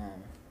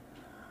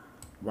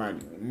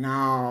 But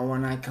now,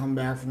 when I come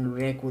back from the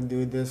break, we'll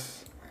do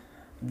this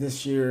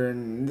year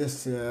and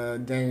this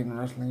day in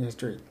wrestling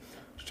history.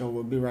 So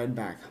we'll be right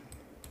back.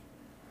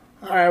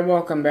 All right,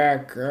 welcome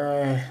back.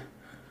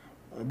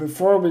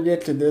 Before we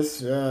get to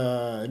this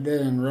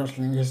day in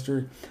wrestling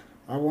history,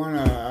 I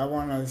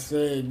wanna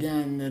say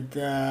again that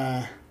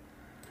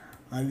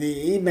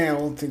the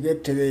email to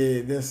get to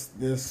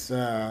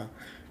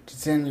to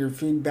send your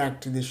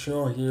feedback to the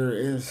show here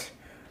is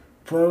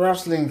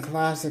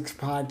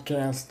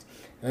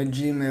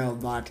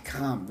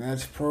ProWrestlingClassicsPodcast@gmail.com.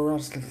 That's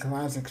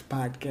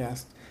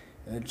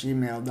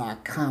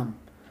ProWrestlingClassicsPodcast@gmail.com.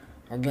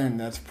 Again,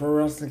 that's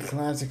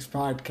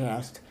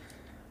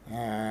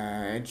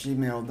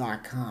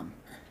ProWrestlingClassicsPodcast@gmail.com.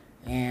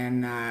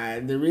 And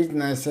the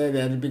reason I say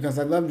that is because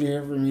I'd love to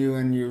hear from you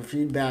and your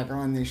feedback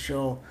on this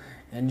show.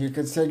 And you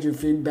can send your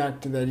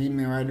feedback to that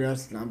email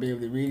address, and I'll be able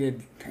to read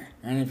it.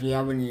 And if you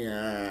have any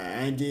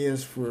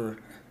ideas for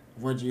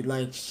what you'd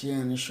like to see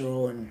on the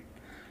show, and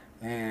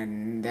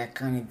and that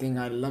kind of thing.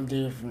 I'd love to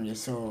hear from you.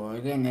 So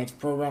again, that's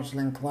Pro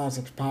Wrestling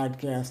Classics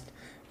Podcast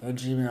at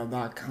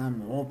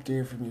gmail.com. I hope to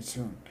hear from you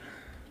soon.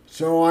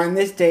 So on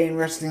this day in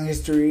wrestling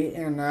history,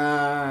 in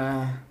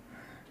November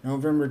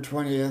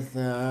 20th,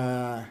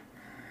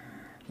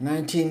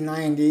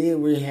 1990,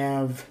 we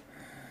have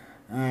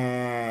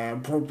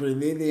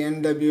appropriately the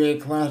NWA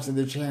Clash of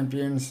the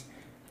Champions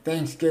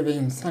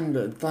Thanksgiving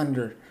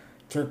Thunder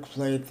took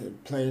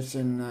place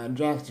in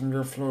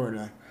Jacksonville,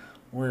 Florida,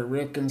 where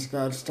Rick and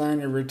Scott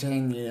Steiner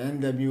retained the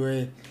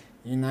NWA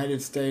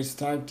United States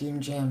Tag Team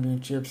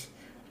Championships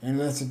in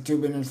less than 2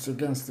 minutes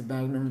against the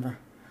Magnum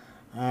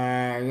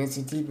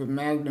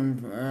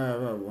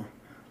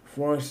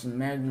Force and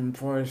Magnum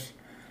Force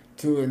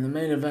 2. In the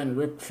main event,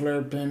 Ric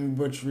Flair pinned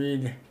Butch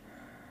Reed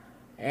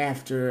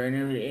after an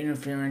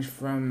interference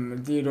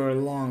from Theodore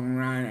Long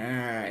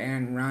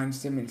and Ron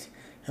Simmons,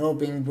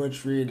 helping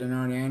Butch Reed and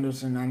Arn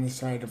Anderson on the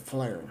side of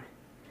Flair.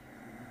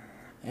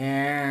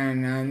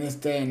 And on this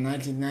day in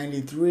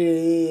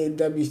 1993,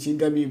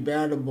 WCW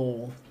Battle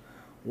Bowl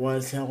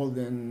was held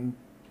in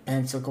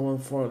Pensacola,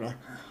 Florida.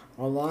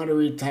 A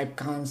lottery-type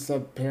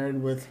concept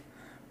paired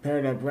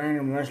up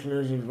random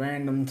wrestlers at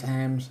random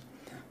times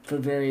for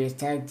various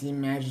tag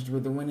team matches,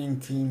 with the winning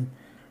team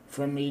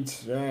from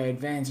each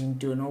advancing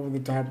to an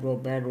over-the-top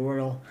rope battle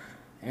royal,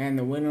 and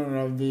the winner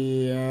of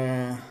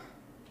the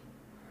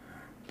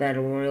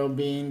battle royal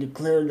being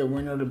declared the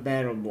winner of the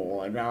Battle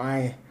Bowl. Now,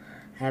 I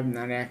have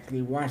not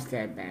actually watched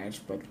that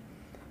match, but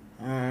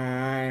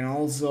and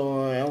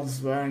also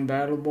elsewhere in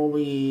Battle Bowl,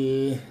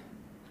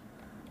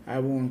 I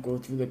won't go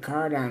through the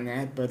card on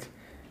that, but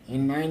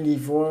in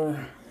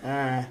 '94,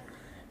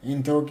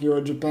 in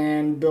Tokyo,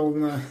 Japan,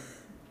 Bill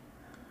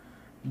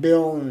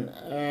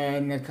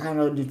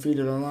Nakano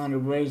defeated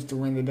Alana Brace to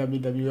win the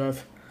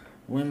WWF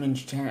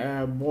Women's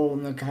Bull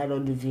Nakano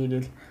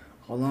defeated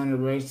Alana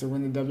Brace to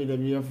win the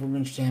WWF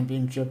Women's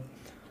Championship,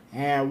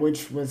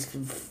 which was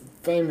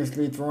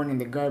famously thrown in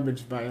the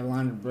garbage by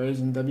Alana Brace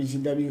in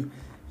WCW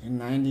in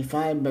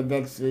 '95. But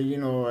that's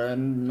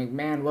and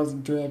McMahon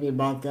wasn't too happy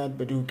about that.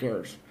 But who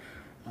cares?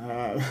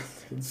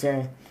 It's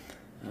this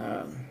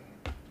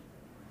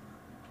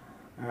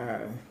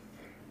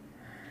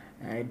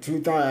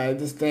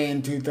day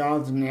in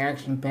 2000, the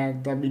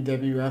action-packed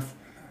WWF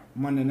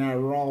Monday Night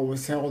Raw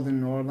was held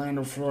in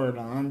Orlando, Florida.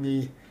 On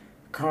the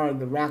card,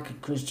 The Rock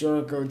and Chris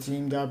Jericho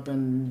teamed up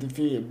and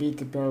beat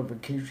the pair of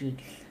Rikishi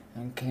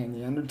and Kane.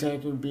 The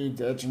Undertaker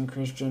beat Edge and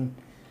Christian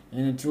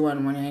in a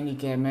 2-on-1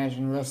 handicap match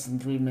in less than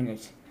 3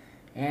 minutes.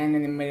 And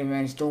in the main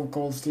event, Stone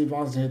Cold Steve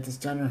Austin hit the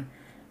stunner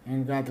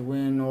and got the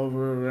win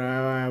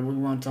over, we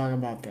won't talk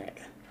about that.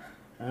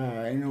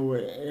 At an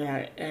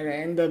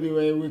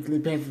NWA Weekly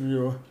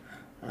pay-per-view,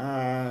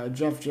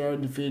 Jeff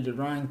Jarrett defeated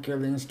Ryan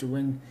Killings to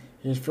win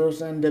his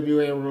first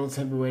NWA World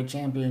Heavyweight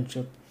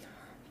Championship.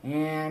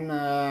 And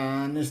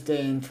on this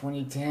day in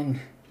 2010,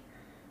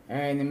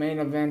 in the main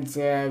event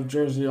of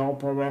Jersey All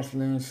Pro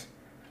Wrestling's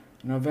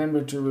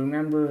November to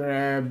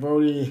Remember,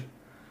 Brody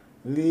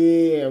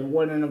Lee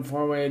winning a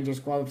 4-way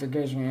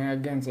disqualification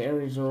against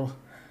Arizona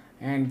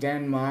and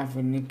Dan Moff,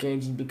 and Nick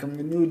Gage has become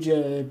the new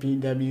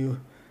JAPW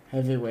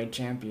Heavyweight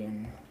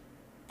Champion.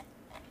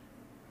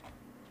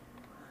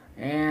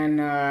 And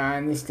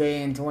on this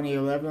day in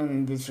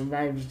 2011, the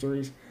Survivor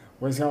Series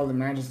was held in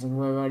Madison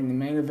Square Garden. The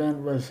main event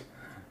was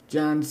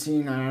John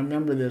Cena. I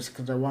remember this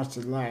because I watched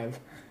it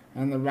live.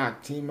 And The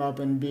Rock team up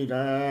and beat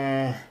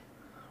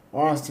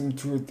Austin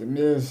Truth, The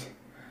Miz,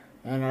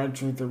 and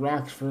R-Truth. The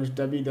Rock's first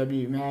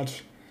WWE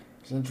match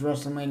since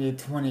WrestleMania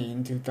 20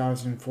 in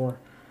 2004.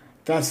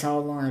 That's how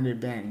long it had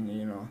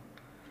been,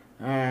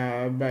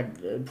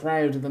 But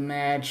prior to the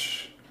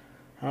match,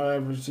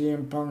 however,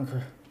 CM Punk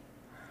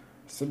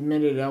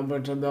submitted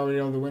Alberto Del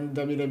Rio to win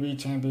the WWE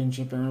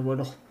Championship and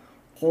would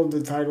hold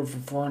the title for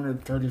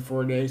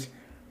 434 days,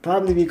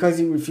 probably because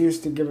he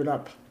refused to give it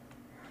up.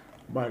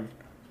 But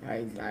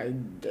I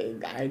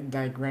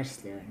digress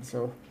there.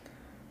 So,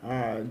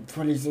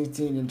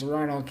 2016 in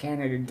Toronto,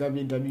 Canada,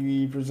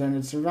 WWE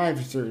presented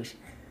Survivor Series.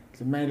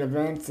 The main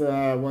event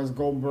was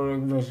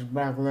Goldberg versus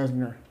Brock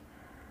Lesnar.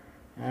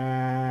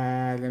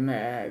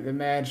 The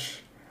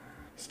match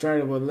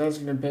started with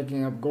Lesnar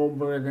picking up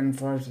Goldberg and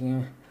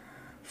forcing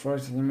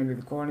him into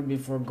the corner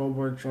before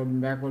Goldberg shoved him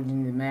backwards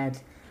into the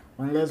mat.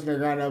 When Lesnar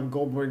got up,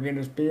 Goldberg hit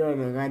a spear,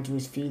 got to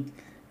his feet,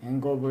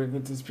 and Goldberg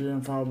hit the spear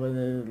and followed by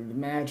the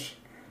match.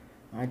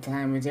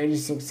 Time was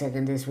 86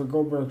 seconds. This was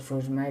Goldberg's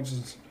first match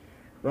since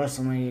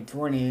WrestleMania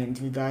 20 in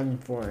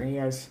 2004.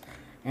 Yes,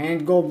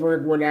 and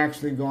Goldberg would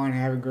actually go on and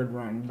have a good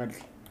run. But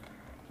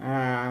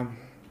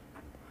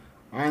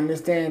on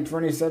this day in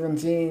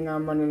 2017,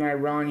 on Monday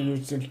Night Raw in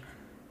Houston,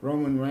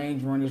 Roman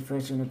Reigns won his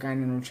first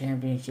Intercontinental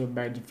Championship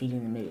by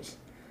defeating The Miz.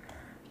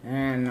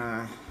 And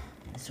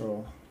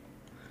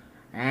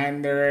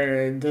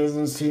there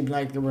doesn't seem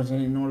like there was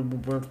any notable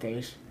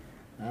birthdays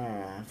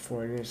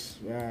for this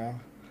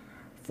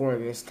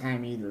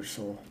time either.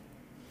 So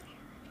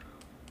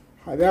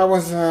that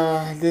was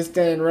this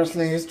day in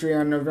wrestling history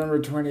on November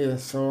 20th.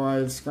 So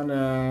it's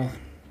gonna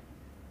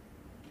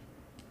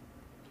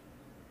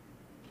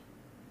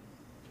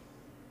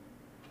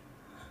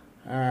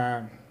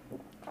And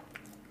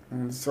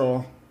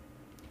so,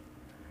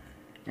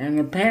 and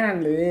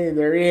apparently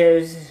there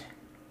is,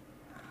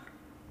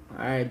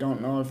 I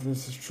don't know if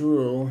this is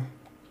true,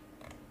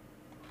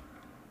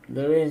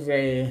 there is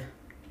a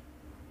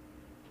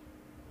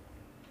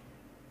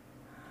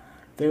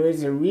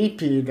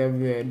repeat of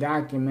the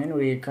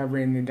documentary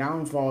covering the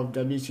downfall of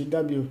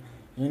WCW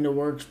in the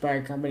works by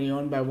a company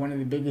owned by one of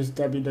the biggest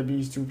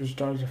WWE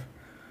superstars.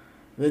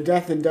 The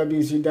death of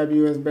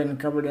WCW has been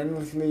covered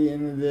endlessly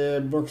in the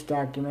books,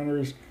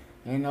 documentaries,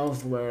 and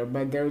elsewhere,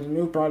 but there's a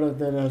new product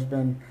that has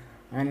been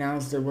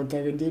announced that will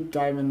take a deep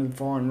dive into the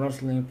fallen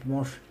wrestling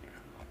promotion.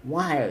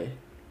 Why?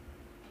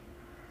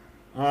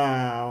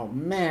 Oh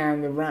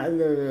man,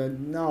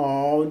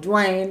 no,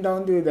 Dwayne,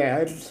 don't do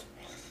that.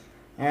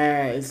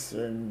 It's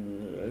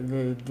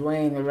the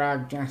Dwayne the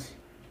Rock Johnson,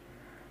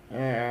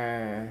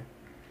 and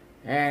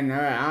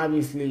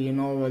obviously you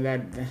know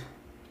that.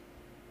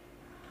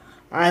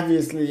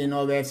 Obviously, you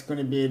know that's going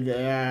to be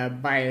the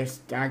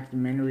biased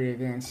documentary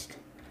against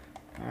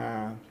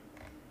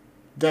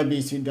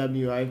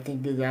WCW. I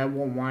think that I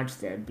won't watch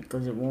that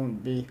because that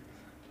won't be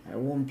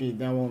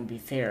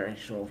fair.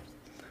 So,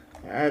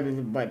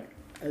 but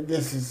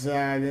this is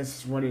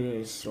what it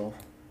is. So,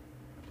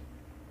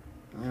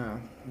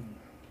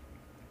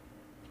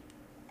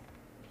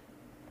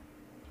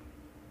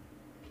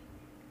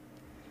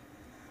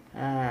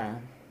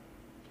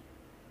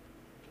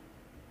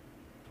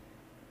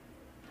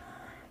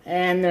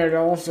 and there's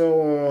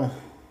also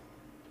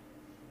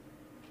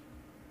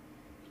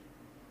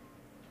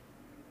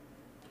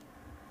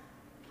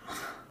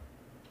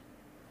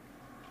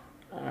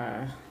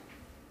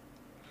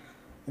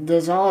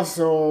there's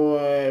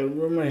also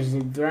rumors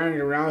that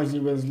Ronda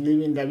Rousey was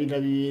leaving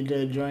WWE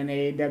to join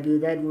AEW.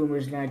 That rumor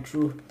is not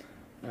true.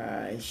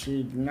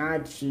 She's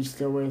not. She's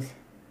still with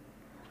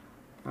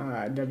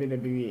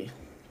WWE.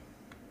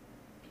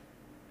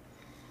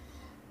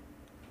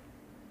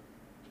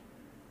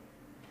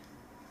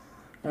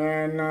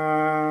 And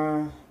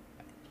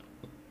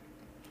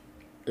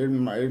it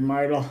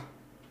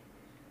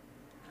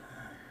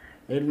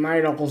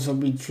might also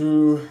be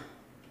true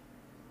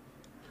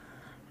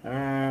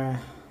that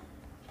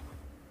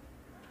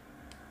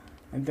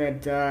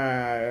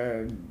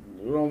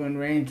Roman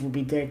Reigns will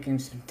be taking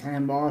some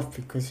time off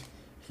because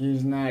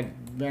he's not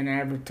been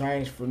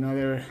advertised for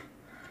another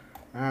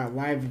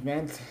live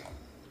event.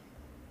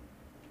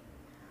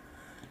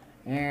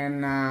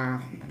 And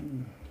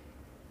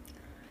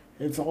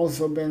it's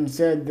also been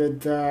said that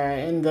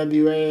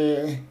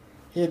NWA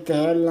hit the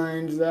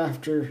headlines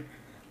after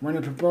when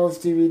a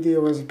proposed TV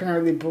deal was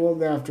apparently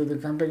pulled after the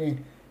company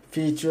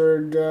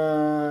featured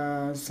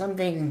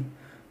something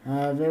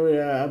very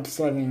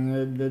upsetting.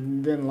 They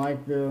didn't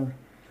like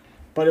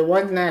but it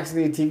wasn't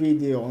actually a TV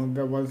deal.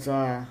 That was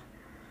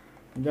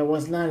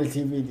not a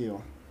TV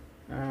deal.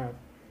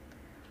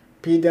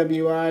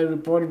 PWI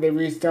reported they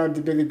reached out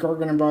to Billy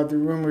Corgan about the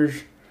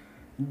rumors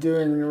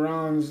doing the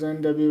rounds.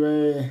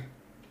 NWA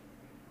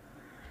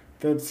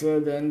that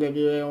said the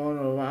NWA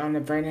owner on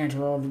the financial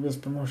health of this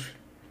promotion.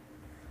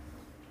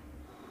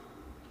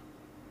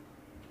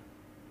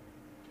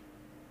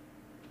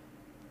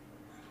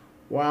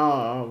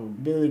 Wow,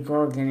 Billy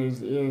Corgan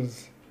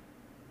is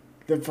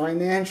the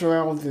financial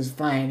health is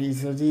fine. He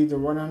says he's a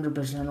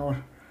 100%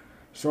 owner.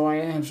 So I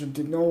answered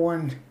to no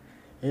one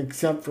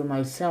except for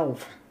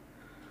myself.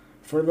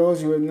 For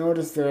those who have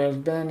noticed, there has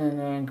been an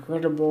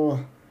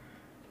incredible,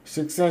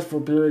 successful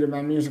period of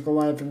my musical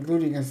life,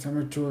 including a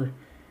summer tour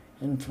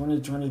in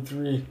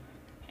 2023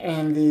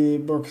 and the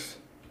books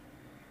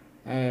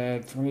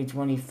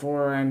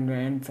 2024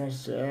 and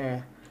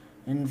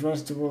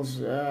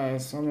festivals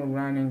summer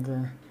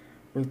running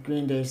with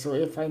Green Day. So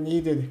if I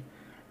needed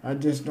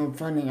additional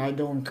funding, I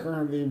don't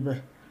currently,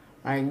 but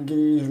I can get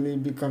it easily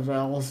because I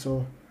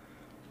also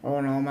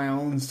own all my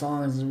own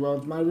songs as well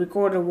as my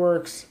recorded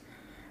works,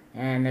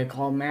 and they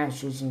called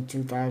Masters in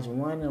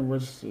 2001, and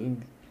which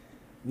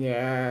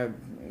yeah,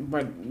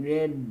 but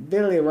yeah,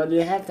 Billy, what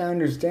you have to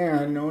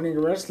understand, owning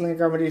a wrestling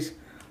company is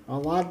a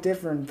lot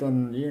different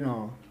than, you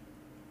know.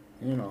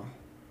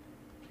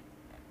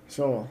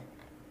 So,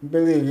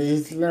 Billy,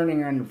 he's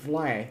learning on the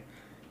fly,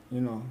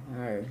 really,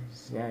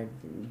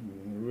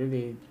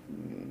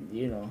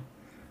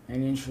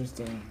 an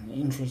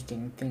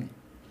interesting thing.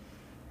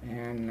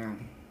 And,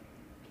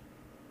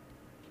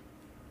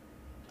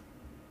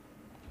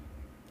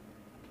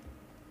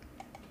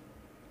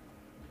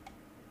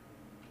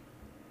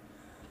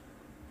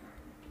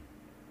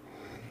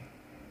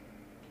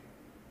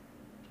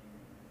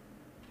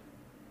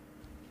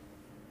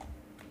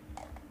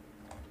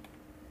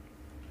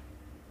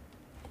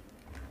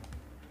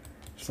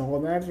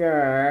 so that's,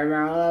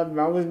 I've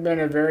always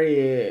been a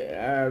very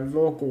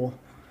vocal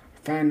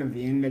fan of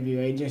the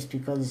NWA just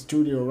because of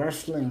studio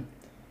wrestling.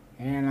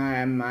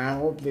 And I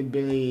hope that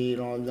Billy,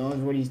 knows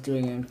what he's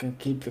doing and can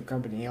keep the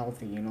company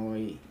healthy.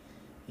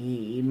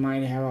 He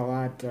might have a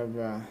lot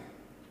of,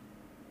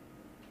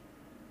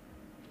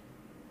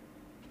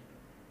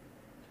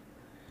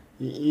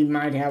 he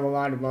might have a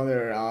lot of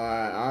other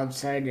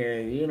outside,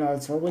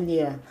 so when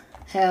you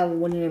have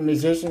when you're a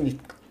musician,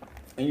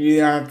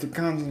 you have to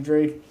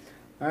concentrate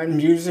on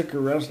music or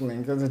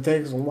wrestling because it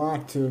takes a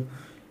lot to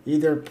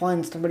either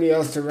appoint somebody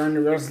else to run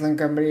the wrestling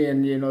company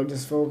and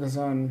just focus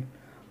on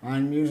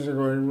music,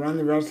 or run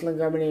the wrestling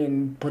company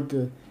and put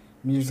the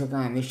music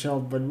on the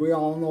shelf. But we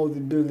all know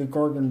that Billy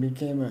Corgan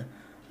became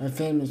a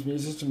famous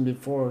musician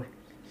before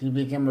he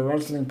became a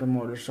wrestling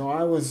promoter. So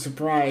I was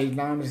surprised,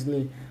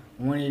 honestly,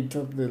 when he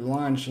took the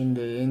launch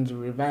into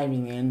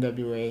reviving the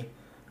NWA,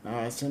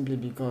 simply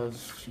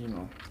because,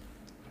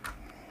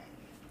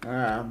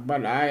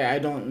 but I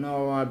don't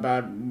know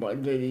about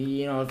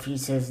if he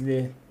says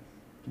the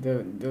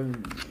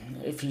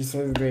if he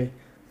says the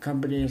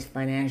company is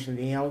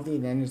financially healthy,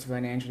 then it's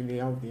financially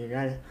healthy. You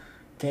gotta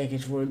take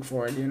his word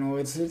for it.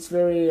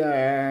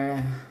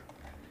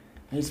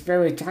 It's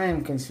very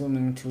time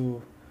consuming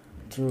to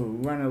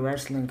run a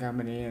wrestling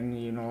company,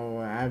 and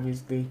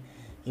obviously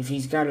if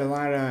he's got a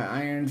lot of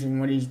irons in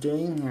what he's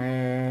doing,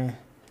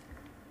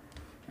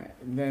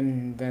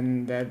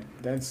 then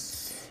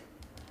that's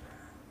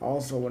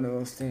also one of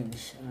those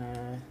things.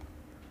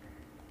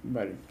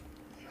 But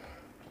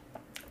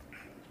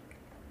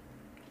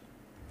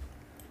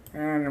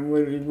and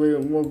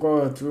we'll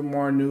go through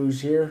more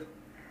news here.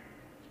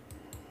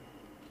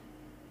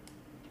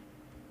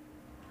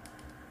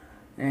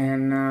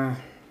 And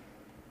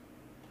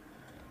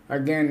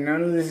again,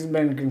 none of this has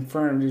been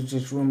confirmed. It's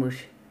just rumors.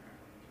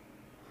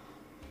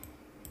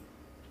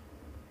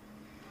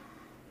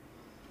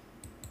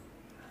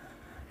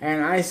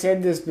 And I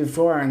said this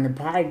before on the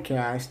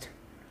podcast.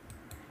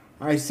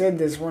 I said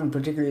this one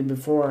particularly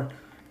before.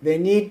 They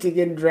need to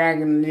get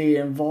Dragon Lee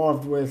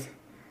involved with.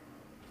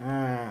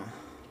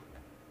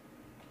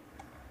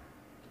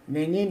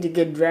 They need to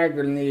get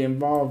Dragon Lee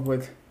involved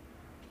with.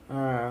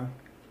 Rey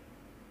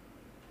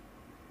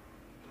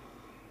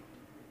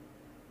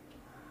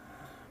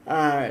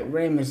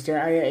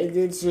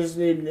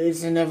Mysterio.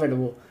 It's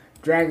inevitable.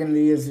 Dragon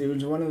Lee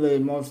was one of the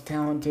most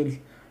talented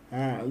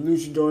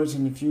luchadors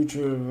in the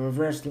future of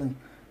wrestling,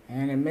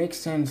 and it makes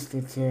sense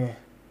that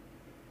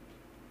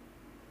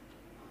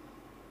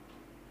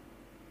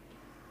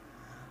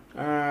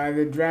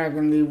the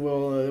Dragon Lee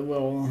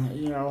will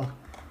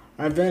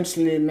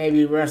eventually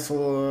maybe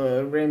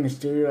wrestle Rey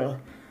Mysterio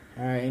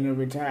in a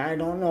retire. I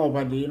don't know,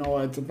 but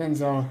it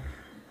depends on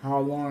how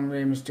long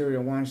Rey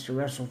Mysterio wants to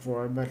wrestle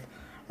for. But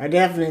I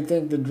definitely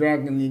think the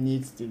Dragon Lee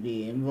needs to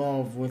be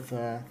involved with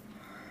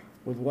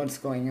what's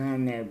going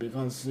on there,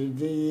 because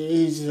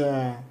he's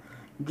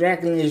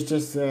Dragon Lee is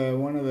just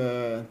one of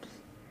the.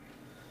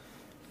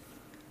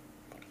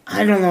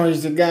 I don't know.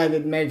 He's the guy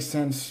that makes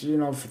sense,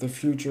 for the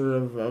future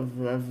of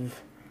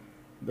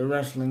the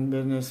wrestling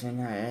business, and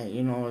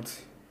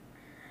it's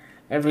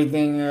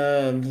everything.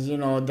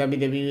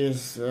 WWE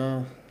is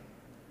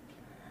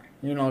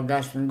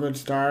got some good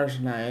stars,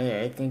 and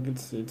I think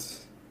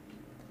it's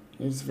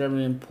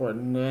very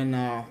important.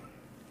 And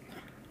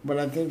but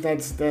I think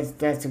that's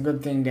a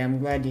good thing. I'm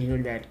glad to hear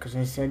that, because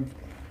I said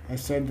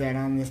that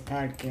on this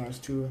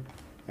podcast too.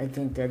 I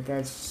think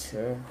that's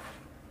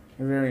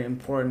very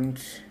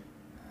important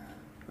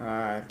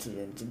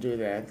to do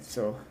that.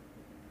 So.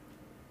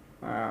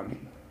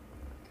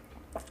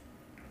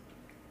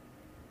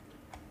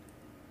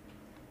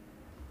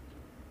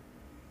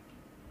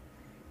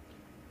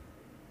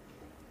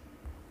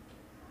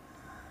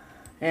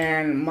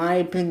 And my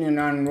opinion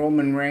on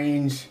Roman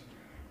Reigns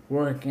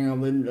working a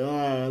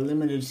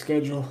limited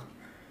schedule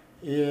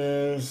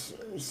is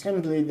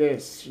simply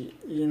this.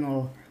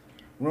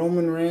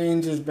 Roman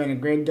Reigns has been a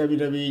great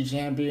WWE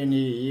champion.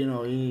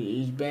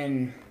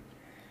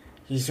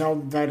 He's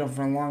held the title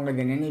for longer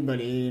than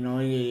anybody.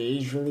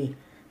 He's really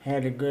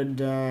had a good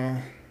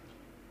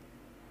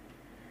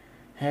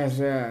he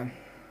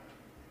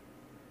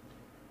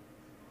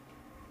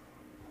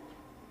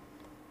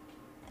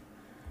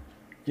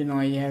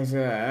has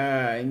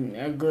a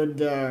good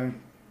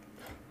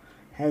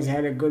has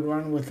had a good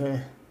run with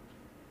a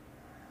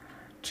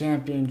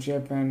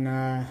championship,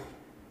 and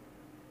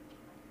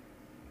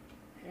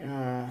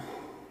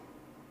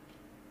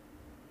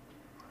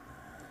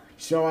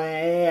so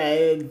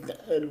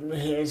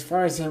as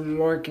far as him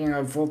working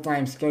a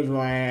full-time schedule,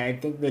 I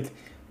think that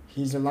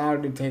he's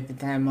allowed to take the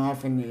time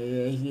off and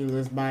heal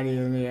his body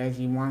as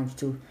he wants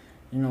to.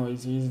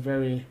 He's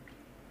very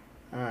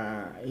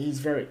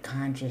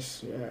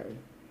conscious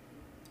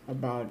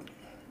about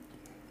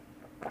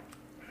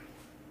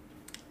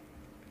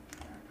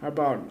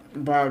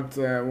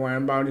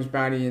his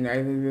body, and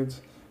I think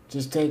it's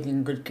just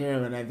taking good care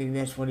of it. I think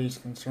that's what he's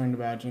concerned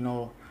about.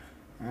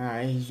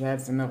 He's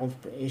had some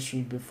health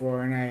issues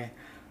before, and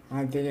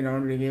I think in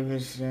order to give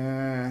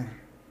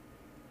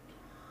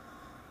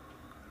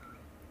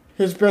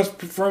his best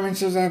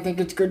performances, I think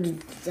it's good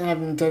to have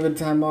him take the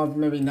time off,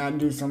 maybe not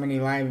do so many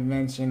live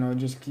events,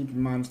 just keep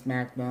him on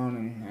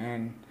SmackDown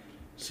and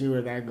see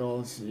where that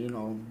goes,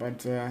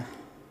 but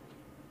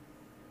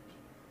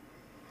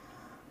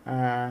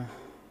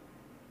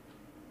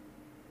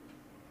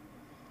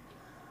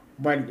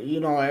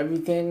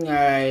everything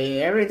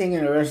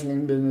in the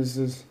wrestling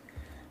business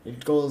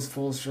it goes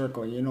full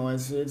circle. You know,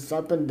 it's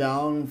up and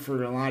down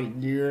for a lot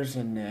of years,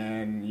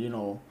 and you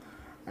know,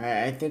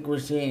 I think we're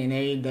seeing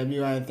in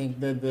AEW. I think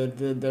that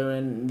they're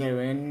in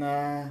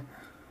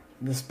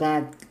the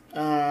spot.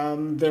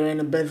 They're in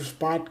a better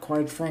spot,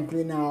 quite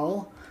frankly,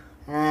 now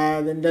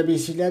than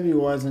WCW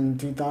was in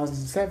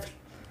 2007.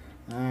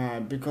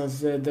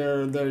 Because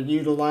they're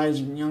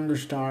utilizing younger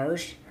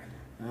stars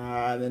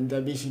than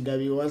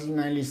WCW was in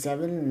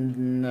 '97,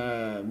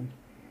 and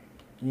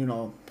you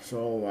know,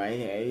 so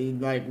I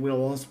like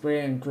Will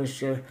Ospreay and Chris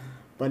Jericho,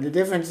 but the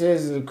difference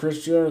is that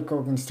Chris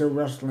Jericho can still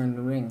wrestle in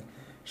the ring,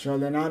 so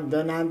they're not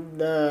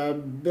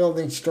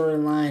building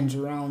storylines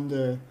around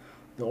the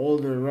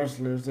older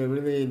wrestlers. They're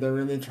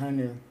really trying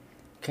to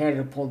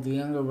catapult the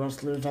younger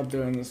wrestlers up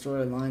there in the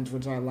storylines,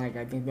 which I like.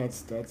 I think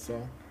that's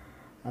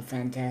a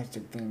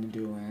fantastic thing to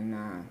do, and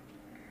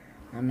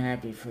I'm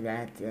happy for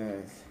that.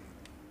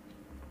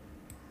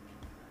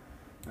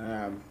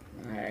 I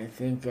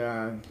think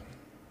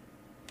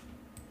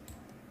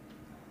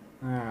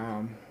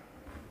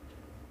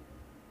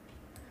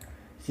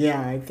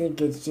yeah, I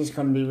think it's just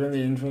gonna be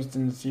really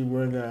interesting to see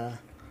where the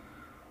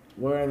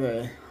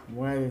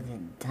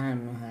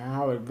time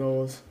how it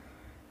goes,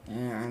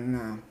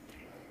 and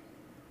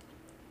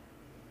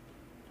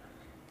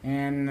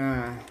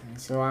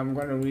so I'm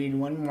gonna read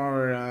one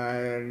more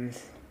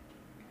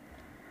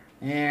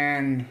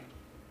and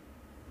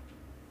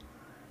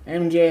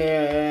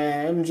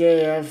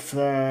MJF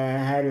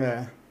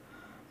had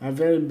a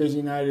very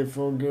busy night at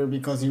Full Gear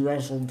because he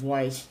wrestled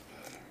twice,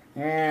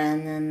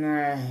 and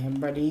then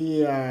but he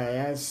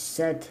has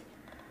set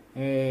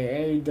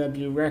a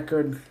AEW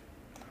record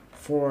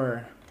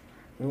for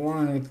the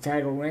longest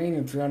title reign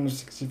of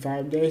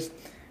 365 days,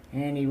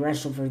 and he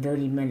wrestled for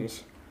 30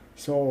 minutes.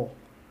 So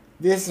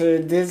this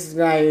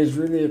guy is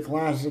really a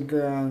classic.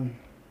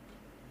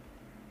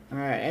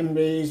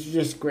 MJ is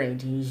just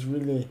great. He's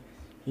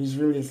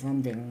really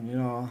something, you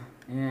know,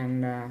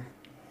 and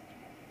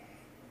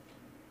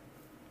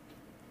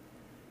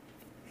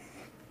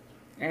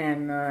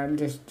I'm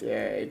just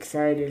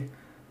excited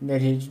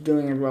that he's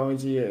doing as well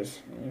as he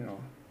is, you know.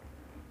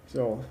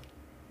 So,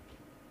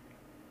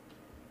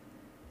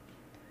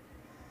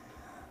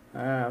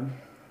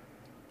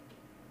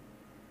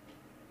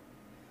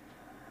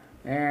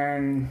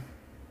 and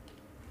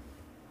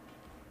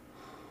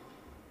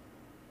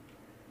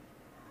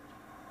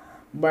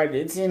but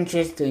it's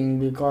interesting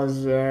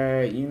because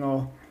you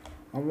know,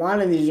 a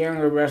lot of these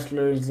younger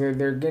wrestlers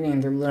they're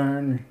getting to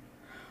learn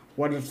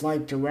what it's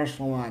like to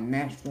wrestle on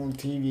national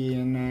TV,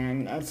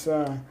 and that's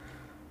an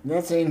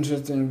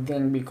interesting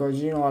thing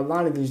because you know a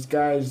lot of these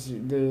guys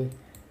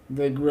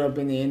they grew up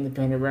in the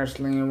independent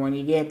wrestling, and when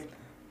you get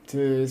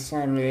to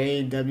sign with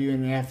AEW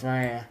and you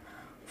have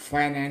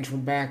financial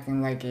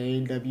backing like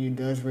AEW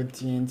does with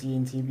TNT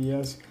and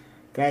TBS,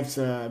 that's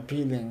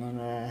appealing,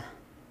 and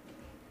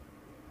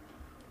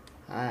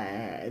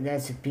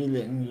that's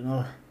appealing, you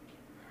know,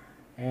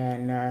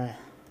 and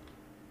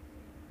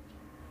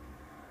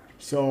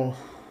so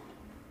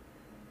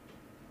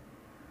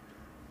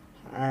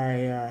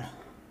I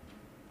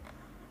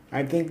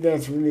think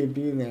that's really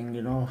appealing,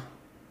 you know.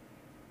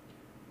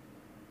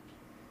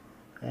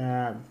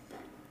 Uh,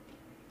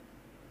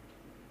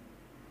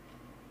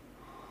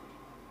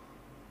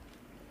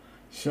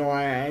 so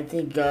I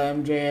think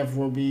MJF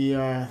will be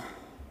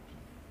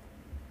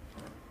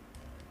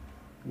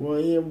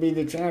he'll be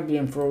the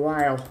champion for a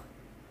while,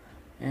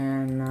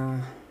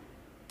 and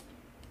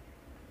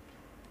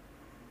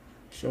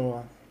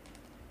so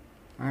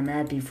I'm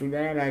happy for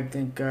that. I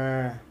think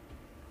the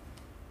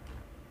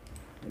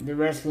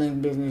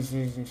wrestling business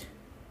is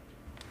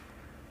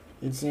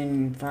it's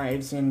in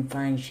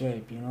fine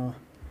shape, you know.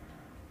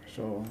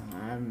 So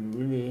I'm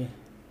really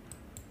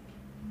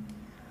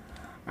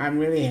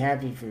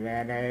happy for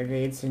that.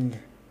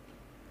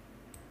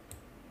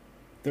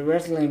 The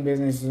wrestling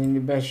business is in the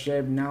best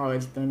shape now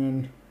it's been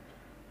in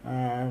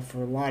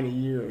for a lot of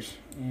years,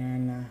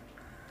 and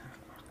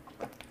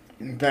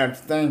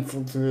that's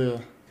thankful to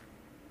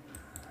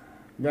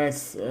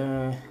that's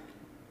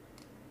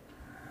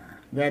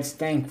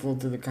thankful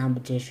to the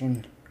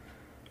competition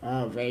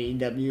of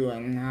AEW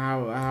and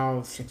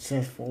how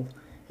successful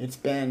it's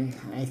been.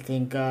 I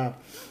think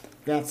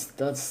that's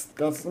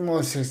the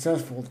most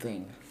successful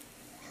thing.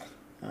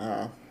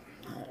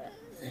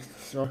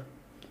 So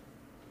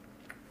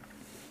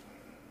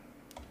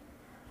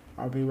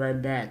I'll be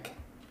right back.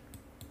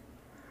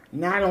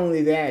 Not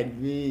only that,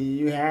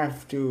 you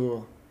have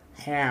to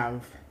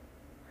have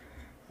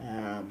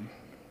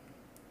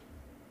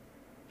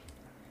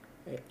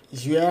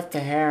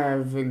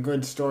a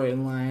good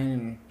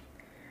storyline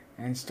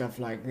and stuff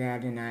like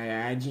that, and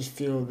I just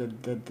feel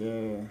that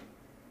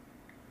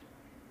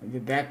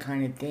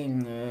kind of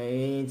thing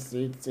it's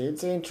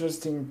an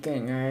interesting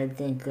thing. I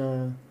think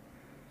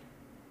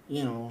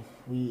you know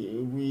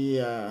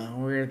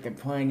we're at the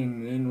point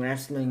in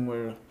wrestling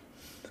where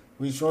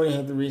we sort of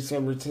have to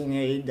reset. We're seeing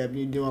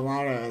AEW do a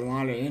lot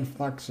of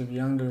influx of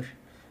younger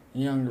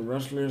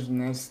wrestlers,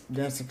 and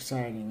that's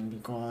exciting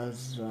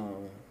because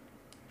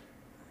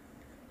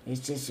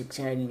it's just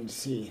exciting to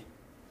see.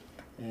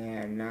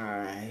 And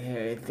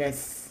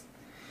that's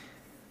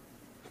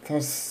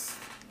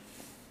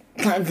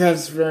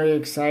very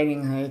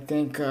exciting. I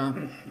think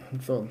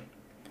so.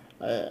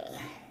 I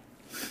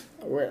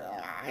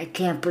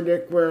can't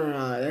predict where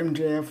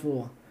MJF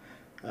will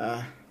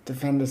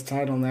defend his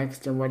title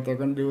next and what they're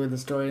going to do with the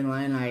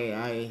storyline.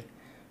 I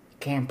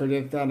can't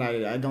predict that.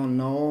 I don't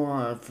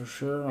know for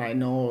sure. I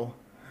know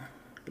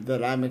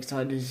that I'm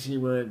excited to see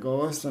where it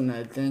goes, and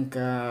I think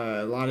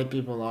a lot of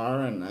people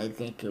are, and I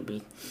think he'll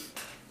be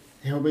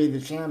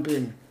the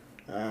champion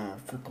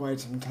for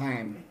quite some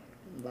time.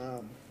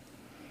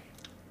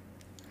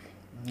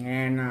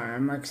 And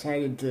I'm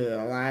excited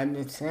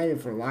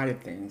for a lot of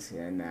things,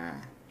 and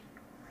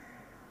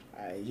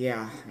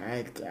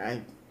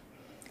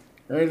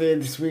earlier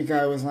this week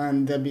I was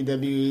on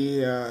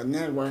WWE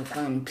Network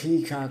on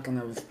Peacock, and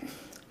I was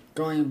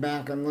going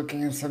back and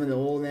looking at some of the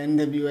old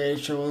NWA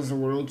shows, the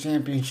World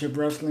Championship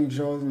Wrestling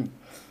shows, and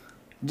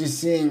just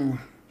seeing,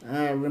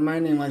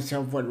 reminding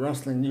myself what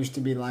wrestling used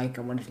to be like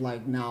and what it's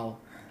like now.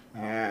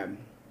 And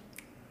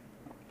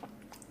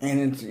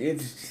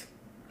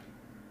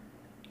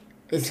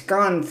it's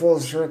gone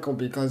full circle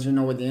because,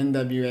 with the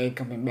NWA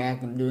coming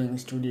back and doing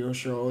studio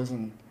shows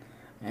and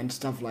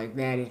stuff like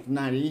that, it's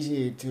not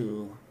easy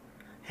to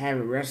have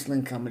a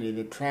wrestling company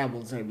that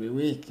travels every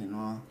week,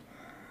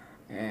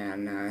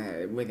 And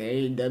with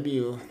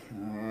AEW,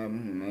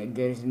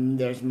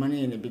 there's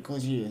money in it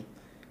because you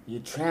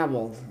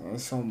travel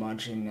so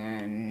much,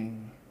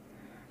 and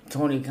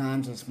Tony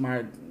Khan's a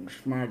smart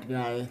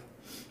guy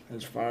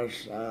as far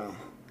as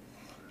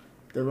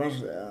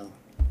the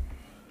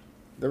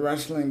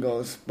wrestling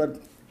goes.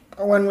 But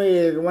when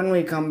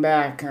we come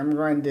back, I'm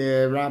going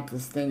to wrap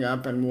this thing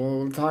up, and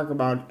we'll talk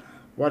about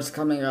what's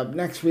coming up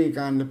next week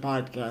on the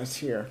podcast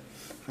here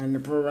on the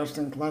Pro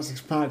Wrestling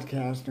Classics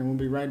podcast, and we'll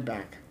be right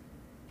back.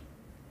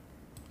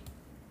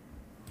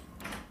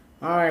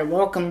 Alright,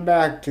 welcome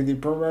back to the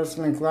Pro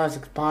Wrestling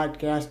Classics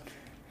podcast.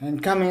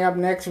 And coming up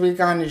next week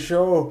on the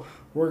show,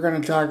 we're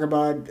going to talk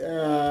about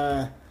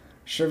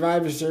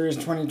Survivor Series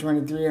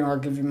 2023, and I'll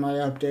give you my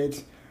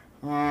updates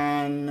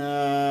on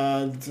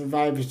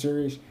Survivor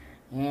Series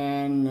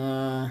and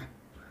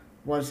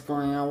what's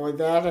going on with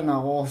that. And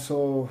I'll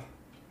also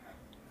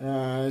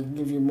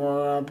give you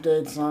more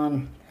updates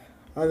on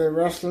other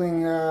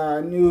wrestling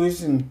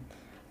news. And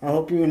I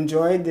hope you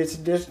enjoyed this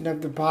edition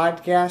of the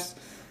podcast.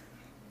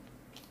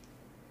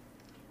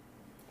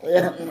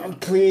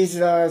 Please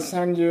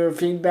send your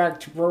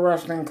feedback to Pro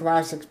Wrestling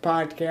Classics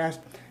Podcast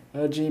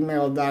at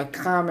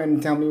gmail.com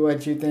and tell me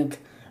what you think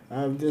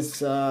of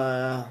this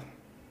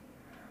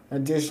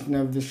edition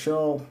of the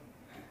show,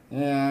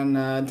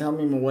 and tell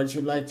me what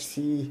you'd like to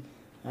see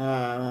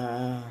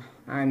on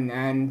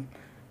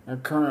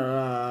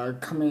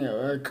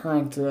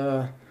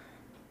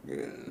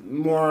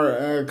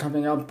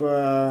coming up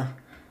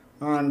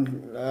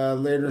on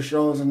later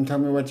shows, and tell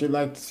me what you'd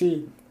like to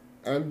see,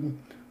 and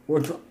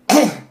we'll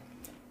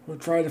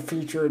try to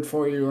feature it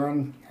for you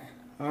on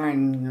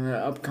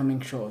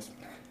upcoming shows.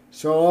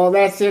 So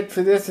that's it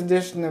for this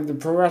edition of the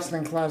Pro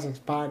Wrestling Classics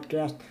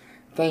podcast.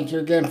 Thank you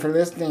again for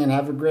listening, and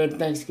have a great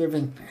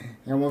Thanksgiving.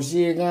 And we'll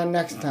see you again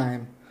next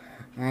time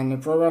on the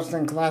Pro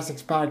Wrestling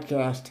Classics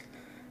podcast.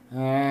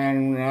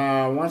 And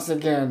once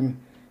again,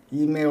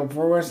 email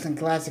Pro Wrestling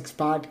Classics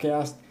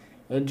podcast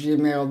at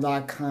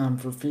gmail.com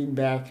for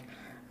feedback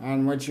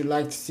on what you'd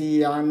like to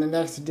see on the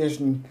next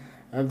edition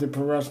of the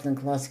Pro Wrestling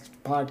Classics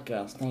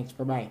podcast. Thanks.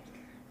 Bye-bye.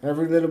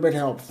 Every little bit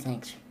helps.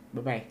 Thanks.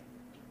 Bye-bye.